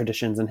religious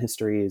traditions and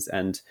histories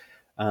and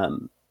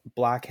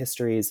Black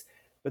histories.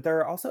 But there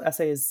are also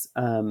essays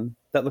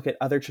that look at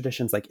other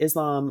traditions like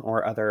Islam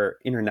or other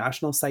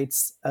international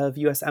sites of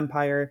US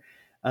empire.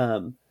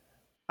 I'm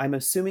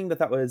assuming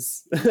that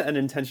was an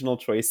intentional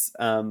choice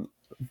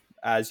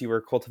as you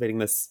were cultivating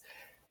this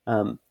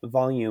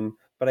volume.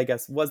 But I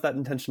guess, was that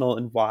intentional,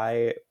 and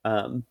why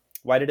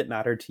did it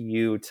matter to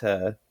you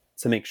to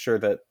make sure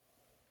that,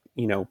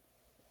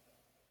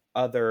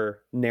 other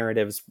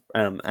narratives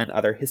and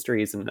other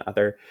histories and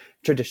other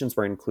traditions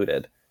were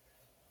included?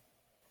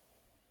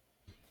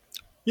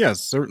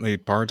 Yes, certainly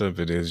part of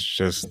it is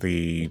just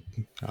the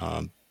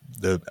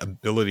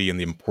ability and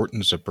the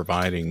importance of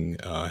providing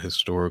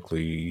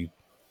historically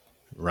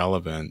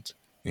relevant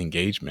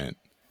engagement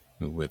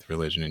with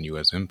religion in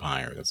U.S.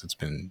 empire, as it's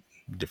been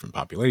different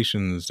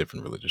populations,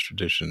 different religious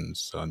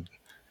traditions,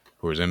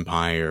 whose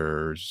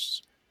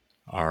empires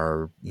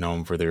are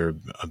known for their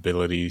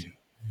ability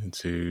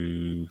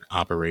to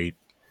operate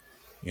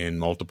in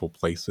multiple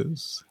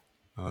places.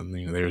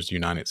 There's the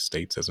United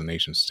States as a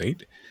nation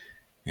state,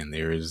 and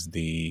there is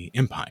the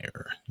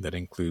empire that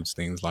includes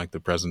things like the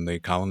present-day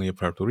colony of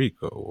Puerto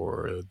Rico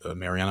or the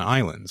Mariana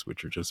Islands,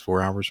 which are just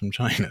 4 hours from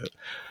China,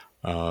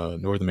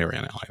 Northern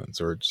Mariana Islands,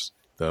 or it's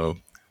the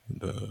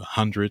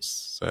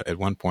hundreds, at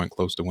one point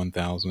close to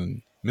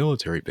 1,000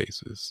 military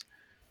bases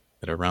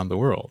that are around the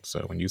world.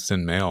 So when you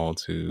send mail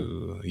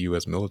to a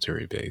U.S.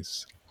 military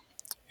base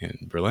in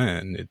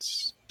Berlin,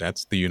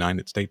 that's the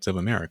United States of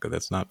America.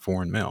 That's not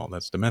foreign mail.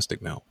 That's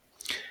domestic mail.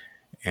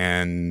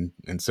 And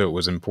so it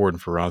was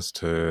important for us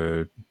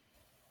to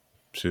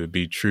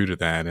be true to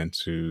that, and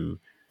to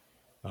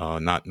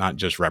not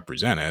just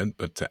represent it,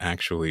 but to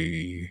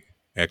actually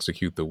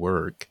execute the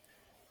work.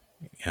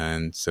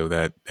 And so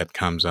that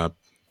comes up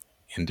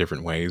in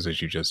different ways,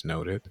 as you just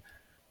noted.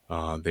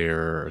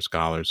 There are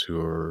scholars who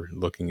are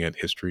looking at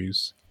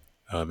histories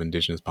of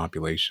indigenous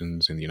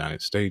populations in the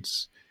United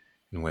States,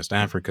 in West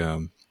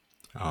Africa,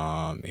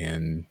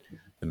 in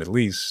the Middle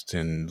East,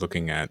 and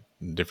looking at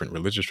different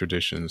religious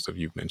traditions. So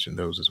you've mentioned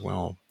those as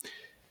well.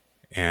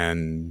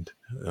 And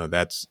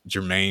that's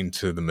germane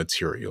to the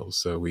material.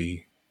 So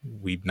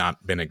we've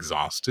not been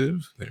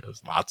exhaustive.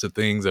 There's lots of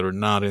things that are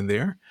not in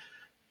there.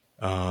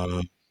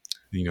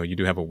 You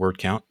do have a word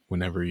count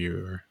whenever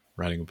you're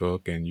writing a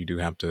book, and you do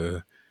have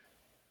to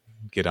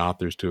get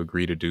authors to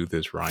agree to do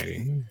this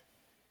writing,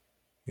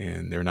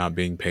 and they're not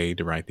being paid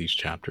to write these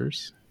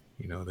chapters.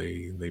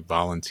 They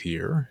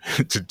volunteer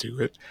to do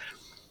it.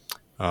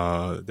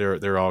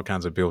 There are all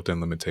kinds of built-in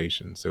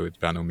limitations, so it's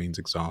by no means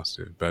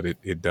exhaustive, but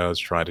it does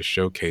try to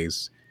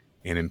showcase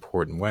in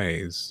important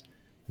ways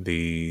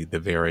the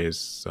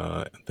various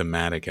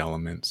thematic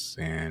elements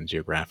and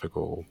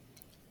geographical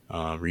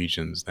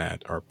regions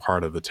that are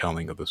part of the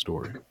telling of the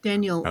story.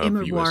 Daniel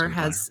Immerwahr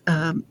has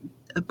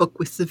a book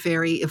with the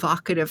very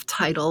evocative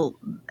title,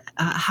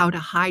 How to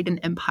Hide an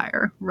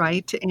Empire,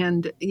 right?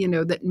 And,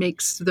 that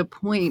makes the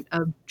point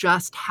of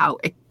just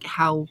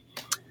how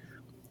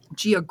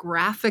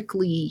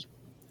geographically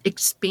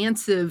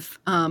expansive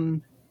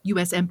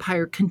U.S.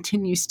 empire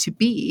continues to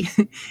be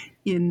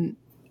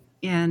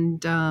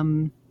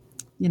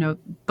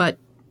but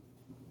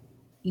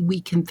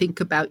we can think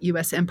about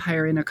U.S.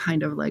 empire in a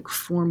kind of like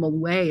formal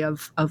way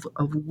of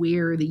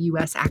where the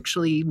U.S.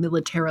 actually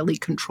militarily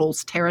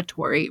controls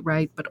territory,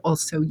 right? But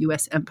also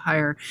U.S.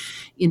 empire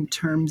in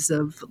terms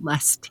of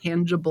less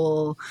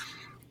tangible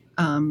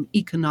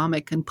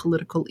economic and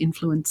political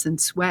influence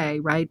and sway,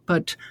 right?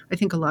 But I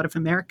think a lot of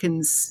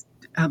Americans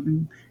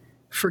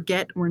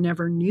forget or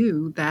never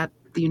knew that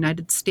the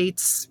United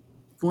States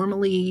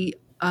formally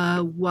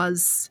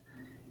was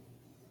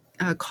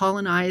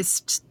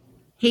colonized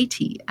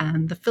Haiti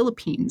and the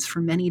Philippines for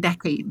many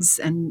decades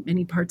and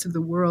many parts of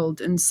the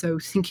world. And so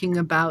thinking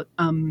about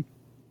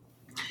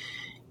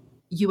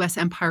U.S.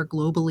 empire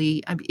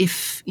globally,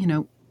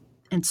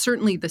 and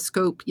certainly the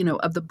scope,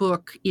 of the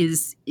book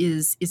is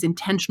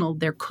intentional.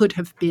 There could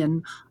have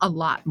been a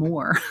lot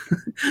more.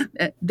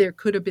 There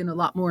could have been a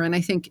lot more. And I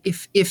think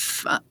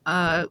if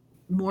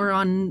more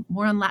on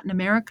Latin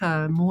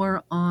America,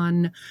 more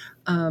on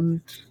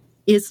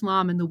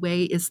Islam and the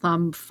way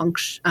Islam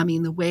functions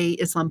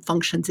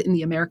in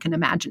the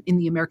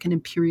American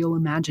imperial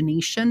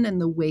imagination, and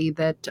the way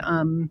that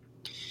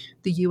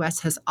the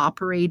U.S. has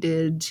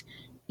operated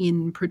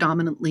in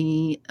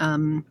predominantly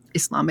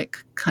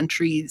Islamic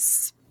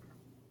countries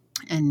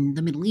and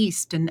the Middle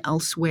East and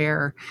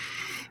elsewhere.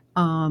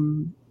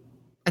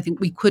 I think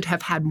we could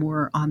have had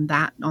more on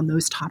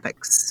those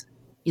topics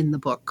in the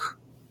book.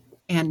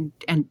 And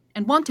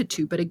wanted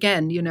to, but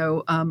again,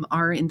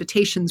 our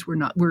invitations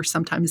were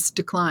sometimes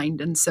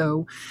declined, and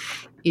so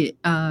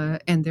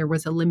and there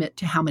was a limit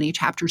to how many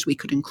chapters we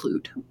could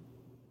include.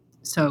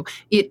 So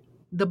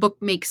the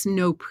book makes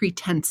no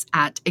pretense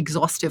at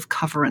exhaustive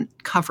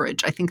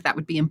coverage. I think that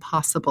would be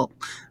impossible,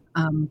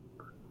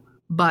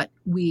 but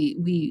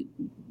we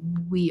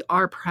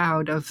are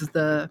proud of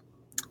the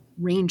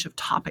range of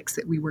topics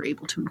that we were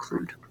able to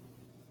include.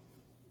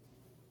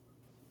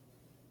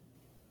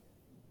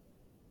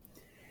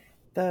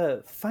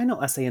 The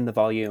final essay in the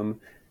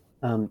volume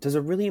does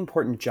a really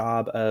important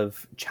job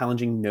of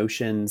challenging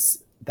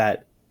notions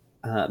that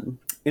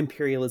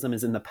imperialism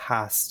is in the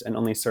past and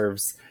only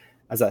serves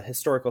as a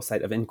historical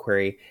site of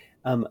inquiry.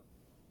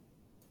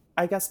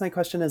 I guess my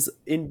question is,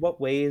 in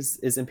what ways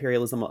is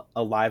imperialism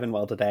alive and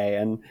well today?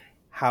 And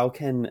how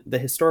can the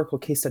historical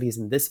case studies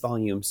in this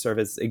volume serve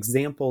as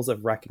examples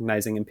of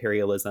recognizing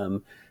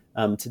imperialism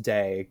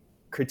today,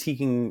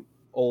 critiquing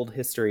old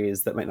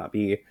histories that might not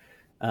be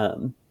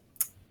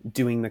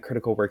doing the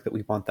critical work that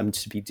we want them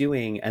to be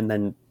doing, and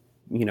then,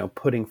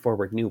 putting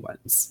forward new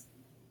ones?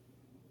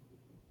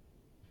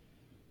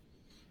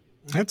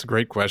 That's a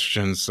great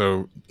question.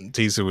 So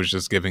Tisa was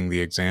just giving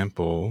the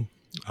example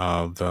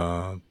of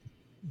the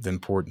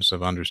importance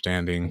of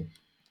understanding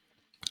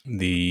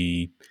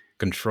the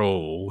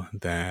control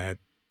that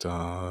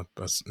a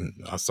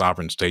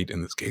sovereign state,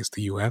 in this case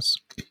the U.S.,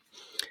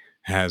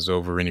 has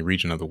over any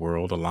region of the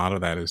world. A lot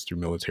of that is through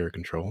military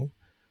control.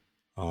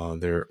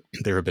 There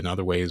have been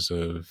other ways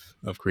of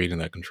creating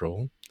that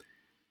control,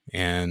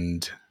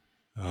 and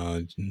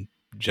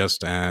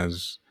just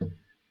as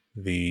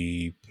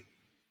the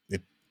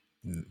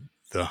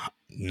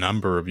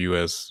number of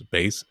U.S.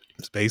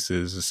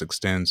 bases, this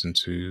extends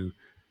into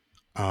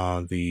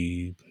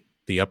the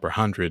upper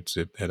hundreds.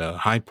 At a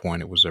high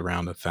point, it was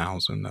around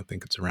 1,000. I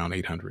think it's around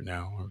 800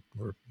 now,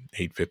 or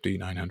 850,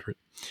 900.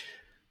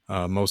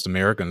 Most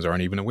Americans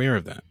aren't even aware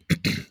of that.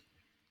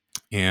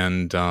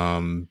 And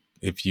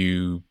if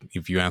you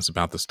ask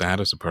about the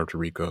status of Puerto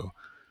Rico,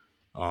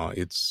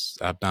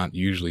 I've not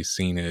usually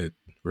seen it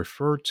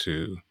referred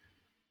to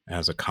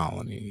as a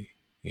colony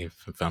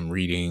if I'm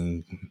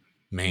reading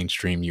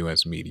mainstream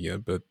U.S. media,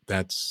 but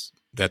that's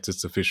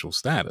its official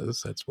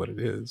status. That's what it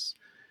is.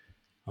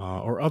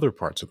 Or other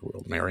parts of the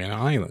world, Mariana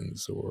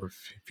Islands, or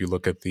if you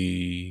look at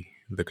the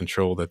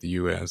control that the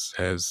U.S.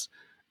 has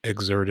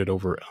exerted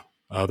over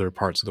other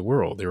parts of the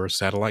world, there are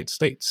satellite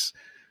states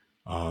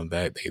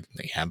that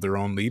they have their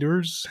own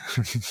leaders.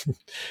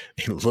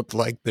 They look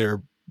like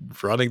they're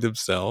running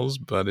themselves,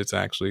 but it's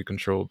actually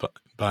controlled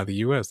by the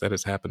U.S. That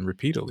has happened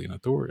repeatedly in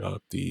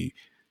authority.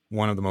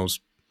 One of the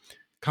most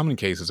common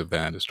cases of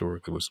that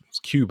historically was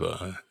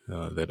Cuba,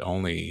 that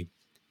only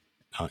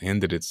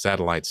ended its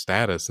satellite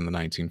status in the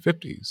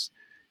 1950s,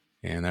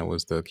 and that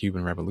was the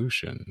Cuban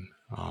Revolution.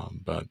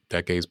 But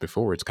decades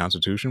before, its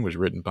constitution was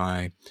written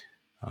by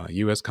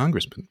U.S.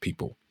 congressmen,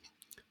 people,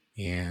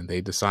 and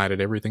they decided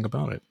everything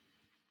about it.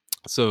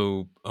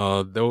 So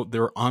though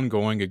there are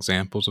ongoing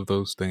examples of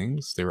those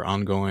things, there are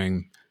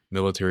ongoing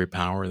military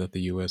power that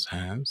the U.S.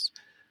 has.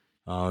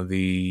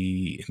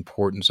 The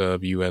importance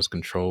of U.S.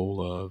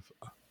 control of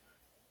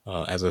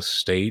as a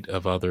state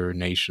of other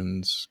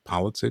nations'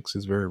 politics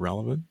is very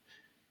relevant.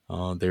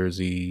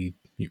 You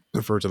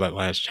refer to that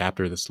last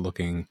chapter that's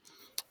looking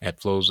at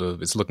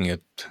it's looking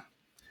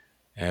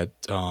at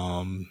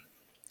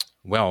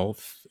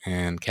wealth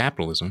and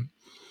capitalism,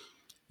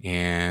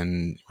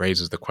 and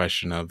raises the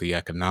question of the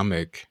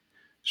economic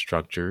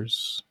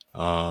structures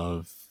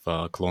of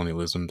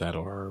colonialism that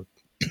are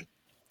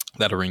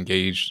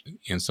engaged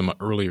in some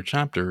earlier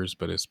chapters,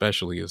 but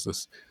especially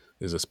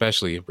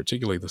and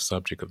particularly the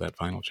subject of that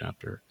final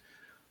chapter.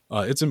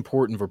 It's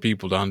important for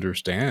people to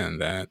understand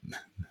that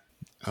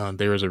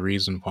there is a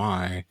reason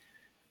why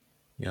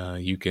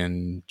you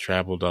can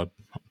travel to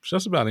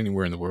just about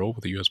anywhere in the world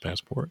with a U.S.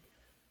 passport.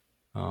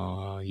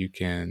 You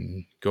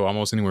can go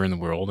almost anywhere in the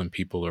world, and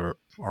people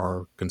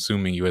are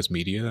consuming U.S.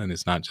 media, and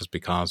it's not just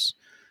because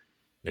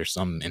there's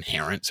some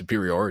inherent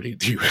superiority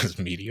to U.S.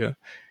 media.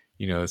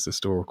 It's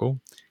historical.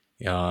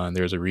 And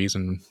there's a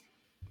reason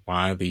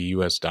why the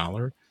U.S.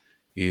 dollar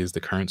is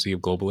the currency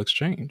of global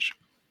exchange.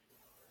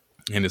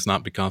 And it's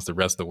not because the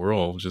rest of the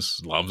world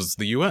just loves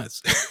the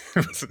U.S.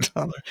 It's a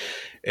dollar.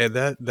 And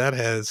that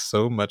has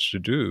so much to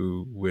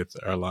do with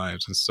our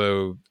lives. And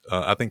so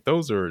I think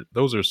those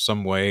are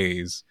some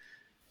ways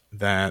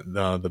that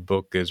the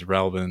book is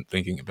relevant,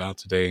 thinking about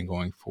today and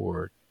going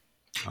forward.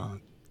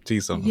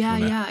 Tisa,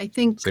 Yeah. I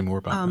think say more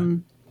about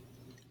that.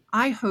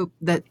 I hope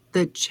that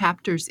the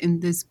chapters in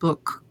this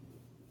book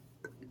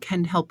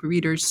can help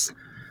readers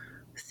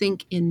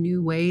think in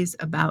new ways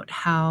about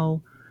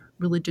how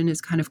religion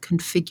is kind of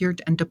configured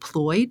and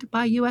deployed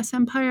by U.S.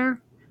 empire,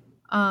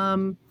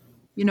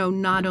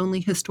 not only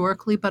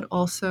historically, but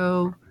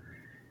also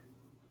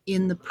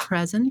in the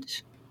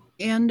present,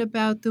 and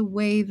about the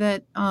way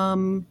that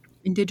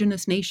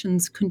indigenous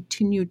nations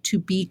continue to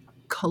be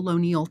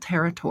colonial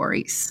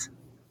territories,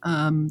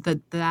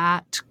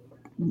 that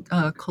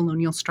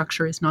colonial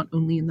structure is not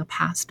only in the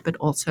past, but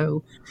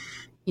also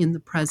in the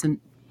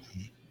present.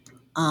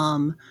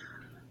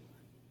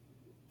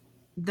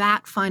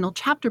 That final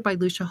chapter by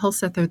Lucia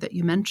Hulsether that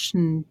you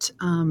mentioned,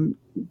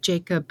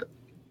 Jacob,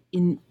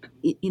 in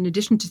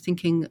addition to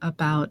thinking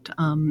about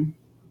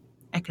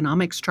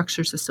economic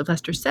structures, as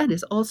Sylvester said,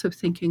 is also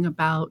thinking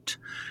about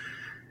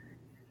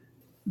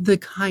the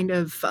kind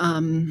of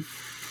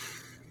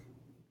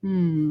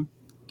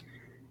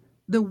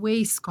the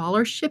way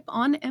scholarship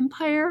on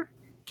empire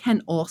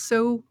can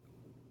also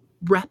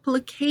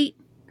replicate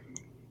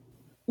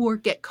or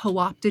get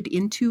co-opted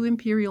into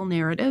imperial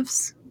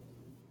narratives.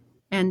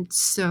 And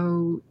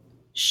so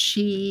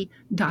she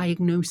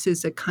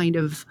diagnoses a kind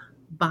of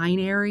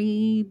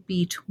binary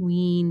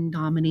between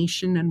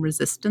domination and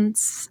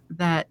resistance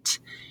that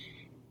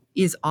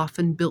is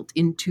often built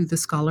into the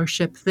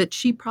scholarship that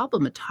she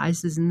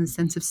problematizes, in the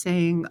sense of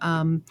saying,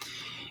 that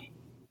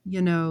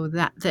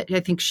I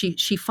think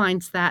she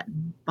finds that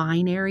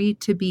binary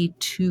to be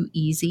too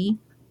easy,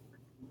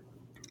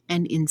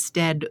 and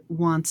instead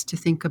wants to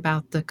think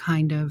about the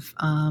kind of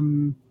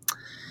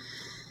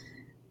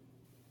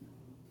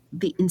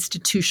the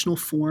institutional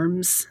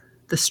forms,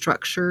 the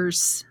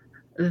structures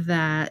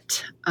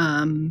that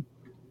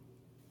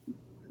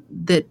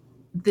that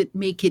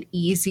make it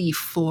easy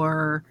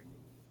for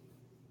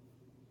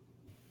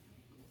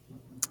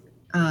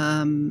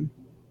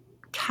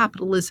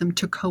capitalism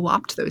to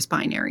co-opt those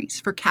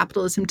binaries, for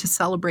capitalism to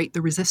celebrate the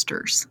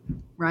resistors,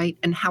 right?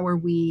 And how are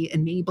we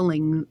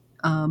enabling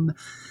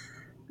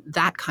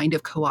that kind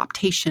of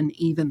co-optation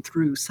even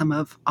through some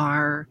of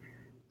our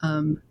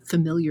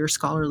familiar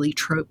scholarly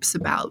tropes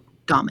about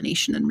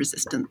domination and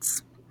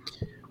resistance?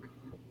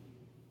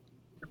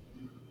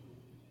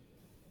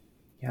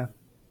 Yeah.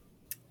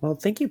 Well,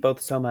 thank you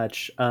both so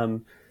much.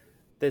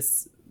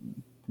 This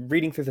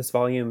reading through this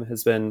volume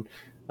has been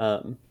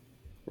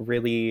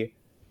really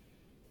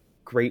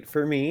great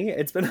for me.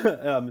 It's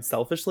been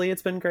selfishly,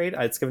 it's been great.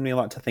 It's given me a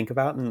lot to think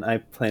about, and I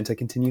plan to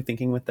continue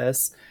thinking with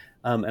this.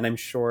 And I'm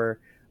sure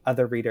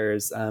other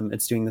readers,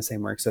 it's doing the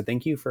same work. So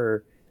thank you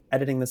for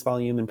editing this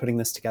volume and putting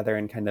this together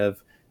and kind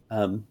of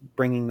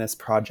bringing this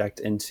project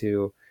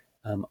into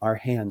our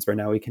hands where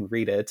now we can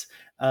read it.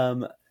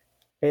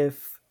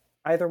 If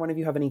either one of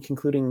you have any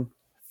concluding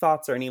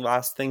thoughts or any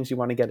last things you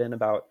want to get in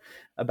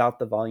about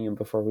the volume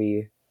before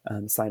we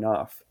sign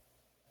off.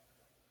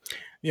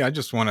 Yeah, I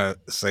just want to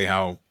say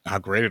how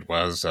great it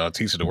was,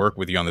 Tisa, to work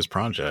with you on this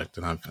project.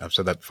 And I've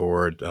said that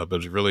before, but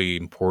it's really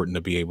important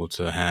to be able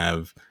to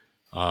have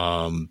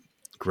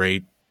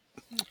great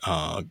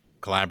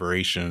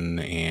collaboration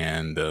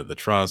and the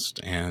trust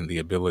and the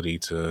ability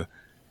to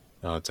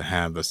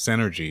have the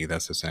synergy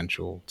that's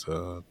essential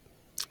to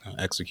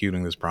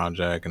executing this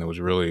project. And it was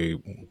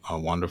really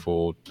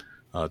wonderful.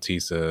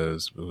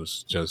 Tisa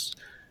was just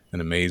an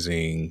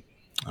amazing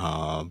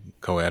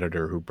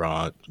co-editor who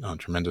brought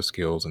tremendous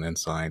skills and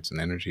insights and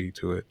energy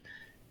to it.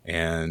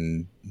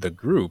 And the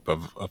group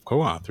of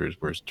co-authors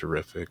was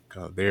terrific.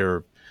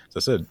 As I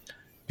said,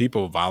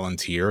 people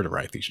volunteer to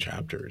write these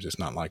chapters. It's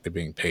not like they're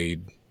being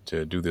paid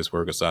to do this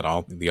work aside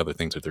all the other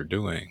things that they're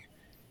doing.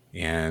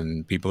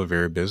 And people are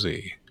very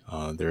busy.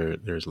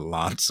 There's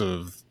lots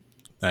of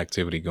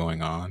activity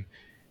going on.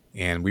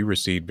 And we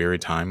received very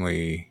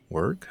timely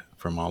work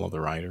from all of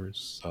the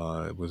writers.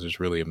 It was just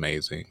really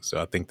amazing.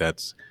 So I think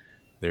that's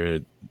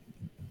there.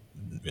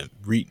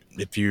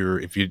 If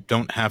you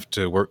don't have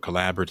to work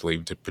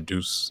collaboratively to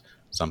produce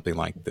something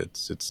like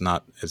this, it's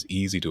not as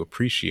easy to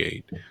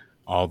appreciate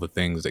all the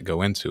things that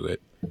go into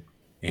it.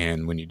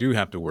 And when you do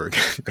have to work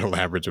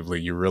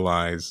collaboratively, you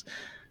realize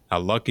how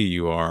lucky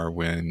you are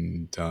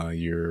when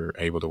you're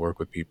able to work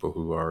with people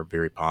who are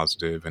very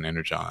positive and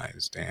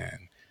energized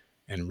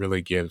and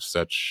really give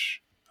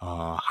such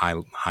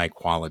high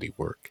quality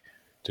work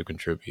to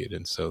contribute.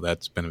 And so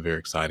that's been a very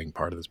exciting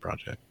part of this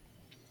project.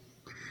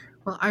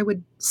 Well, I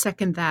would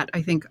second that.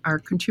 I think our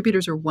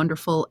contributors are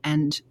wonderful,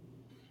 and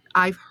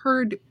I've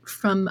heard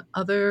from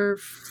other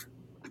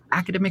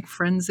academic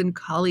friends and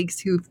colleagues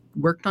who've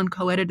worked on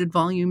co-edited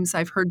volumes.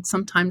 I've heard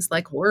sometimes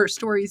like horror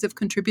stories of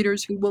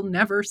contributors who will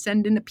never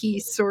send in a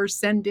piece or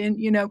send in,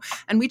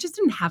 and we just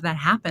didn't have that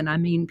happen. I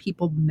mean,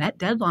 people met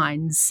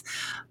deadlines,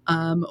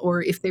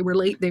 or if they were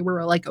late, they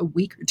were like a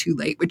week or two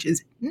late, which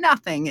is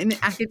nothing in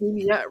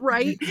academia,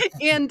 right?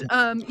 And,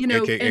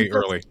 AKA and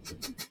early.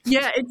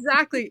 Yeah,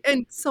 exactly.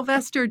 And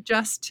Sylvester,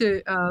 just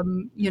to,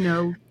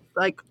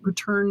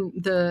 return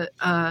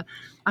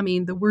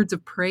the words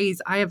of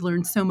praise. I have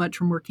learned so much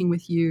from working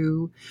with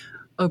you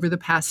over the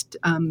past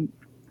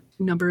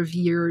number of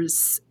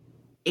years,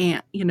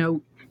 and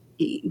the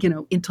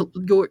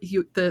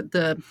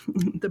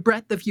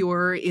breadth of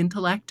your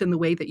intellect and the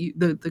way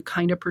that the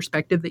kind of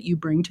perspective that you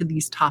bring to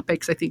these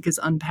topics, I think, is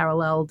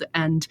unparalleled.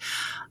 And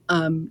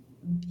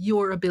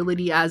your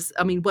ability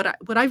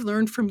what I've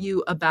learned from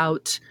you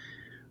about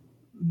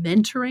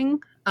mentoring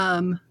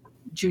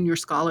junior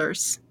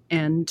scholars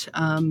and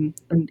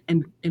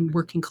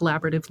working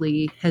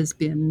collaboratively has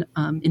been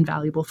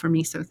invaluable for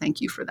me. So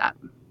thank you for that.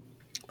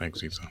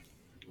 Thanks, Tisa.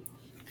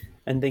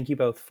 And thank you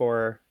both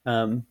for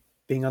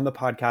being on the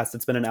podcast.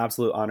 It's been an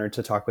absolute honor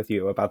to talk with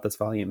you about this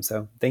volume.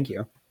 So thank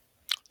you.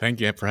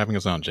 Thank you for having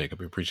us on, Jacob.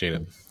 We appreciate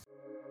it.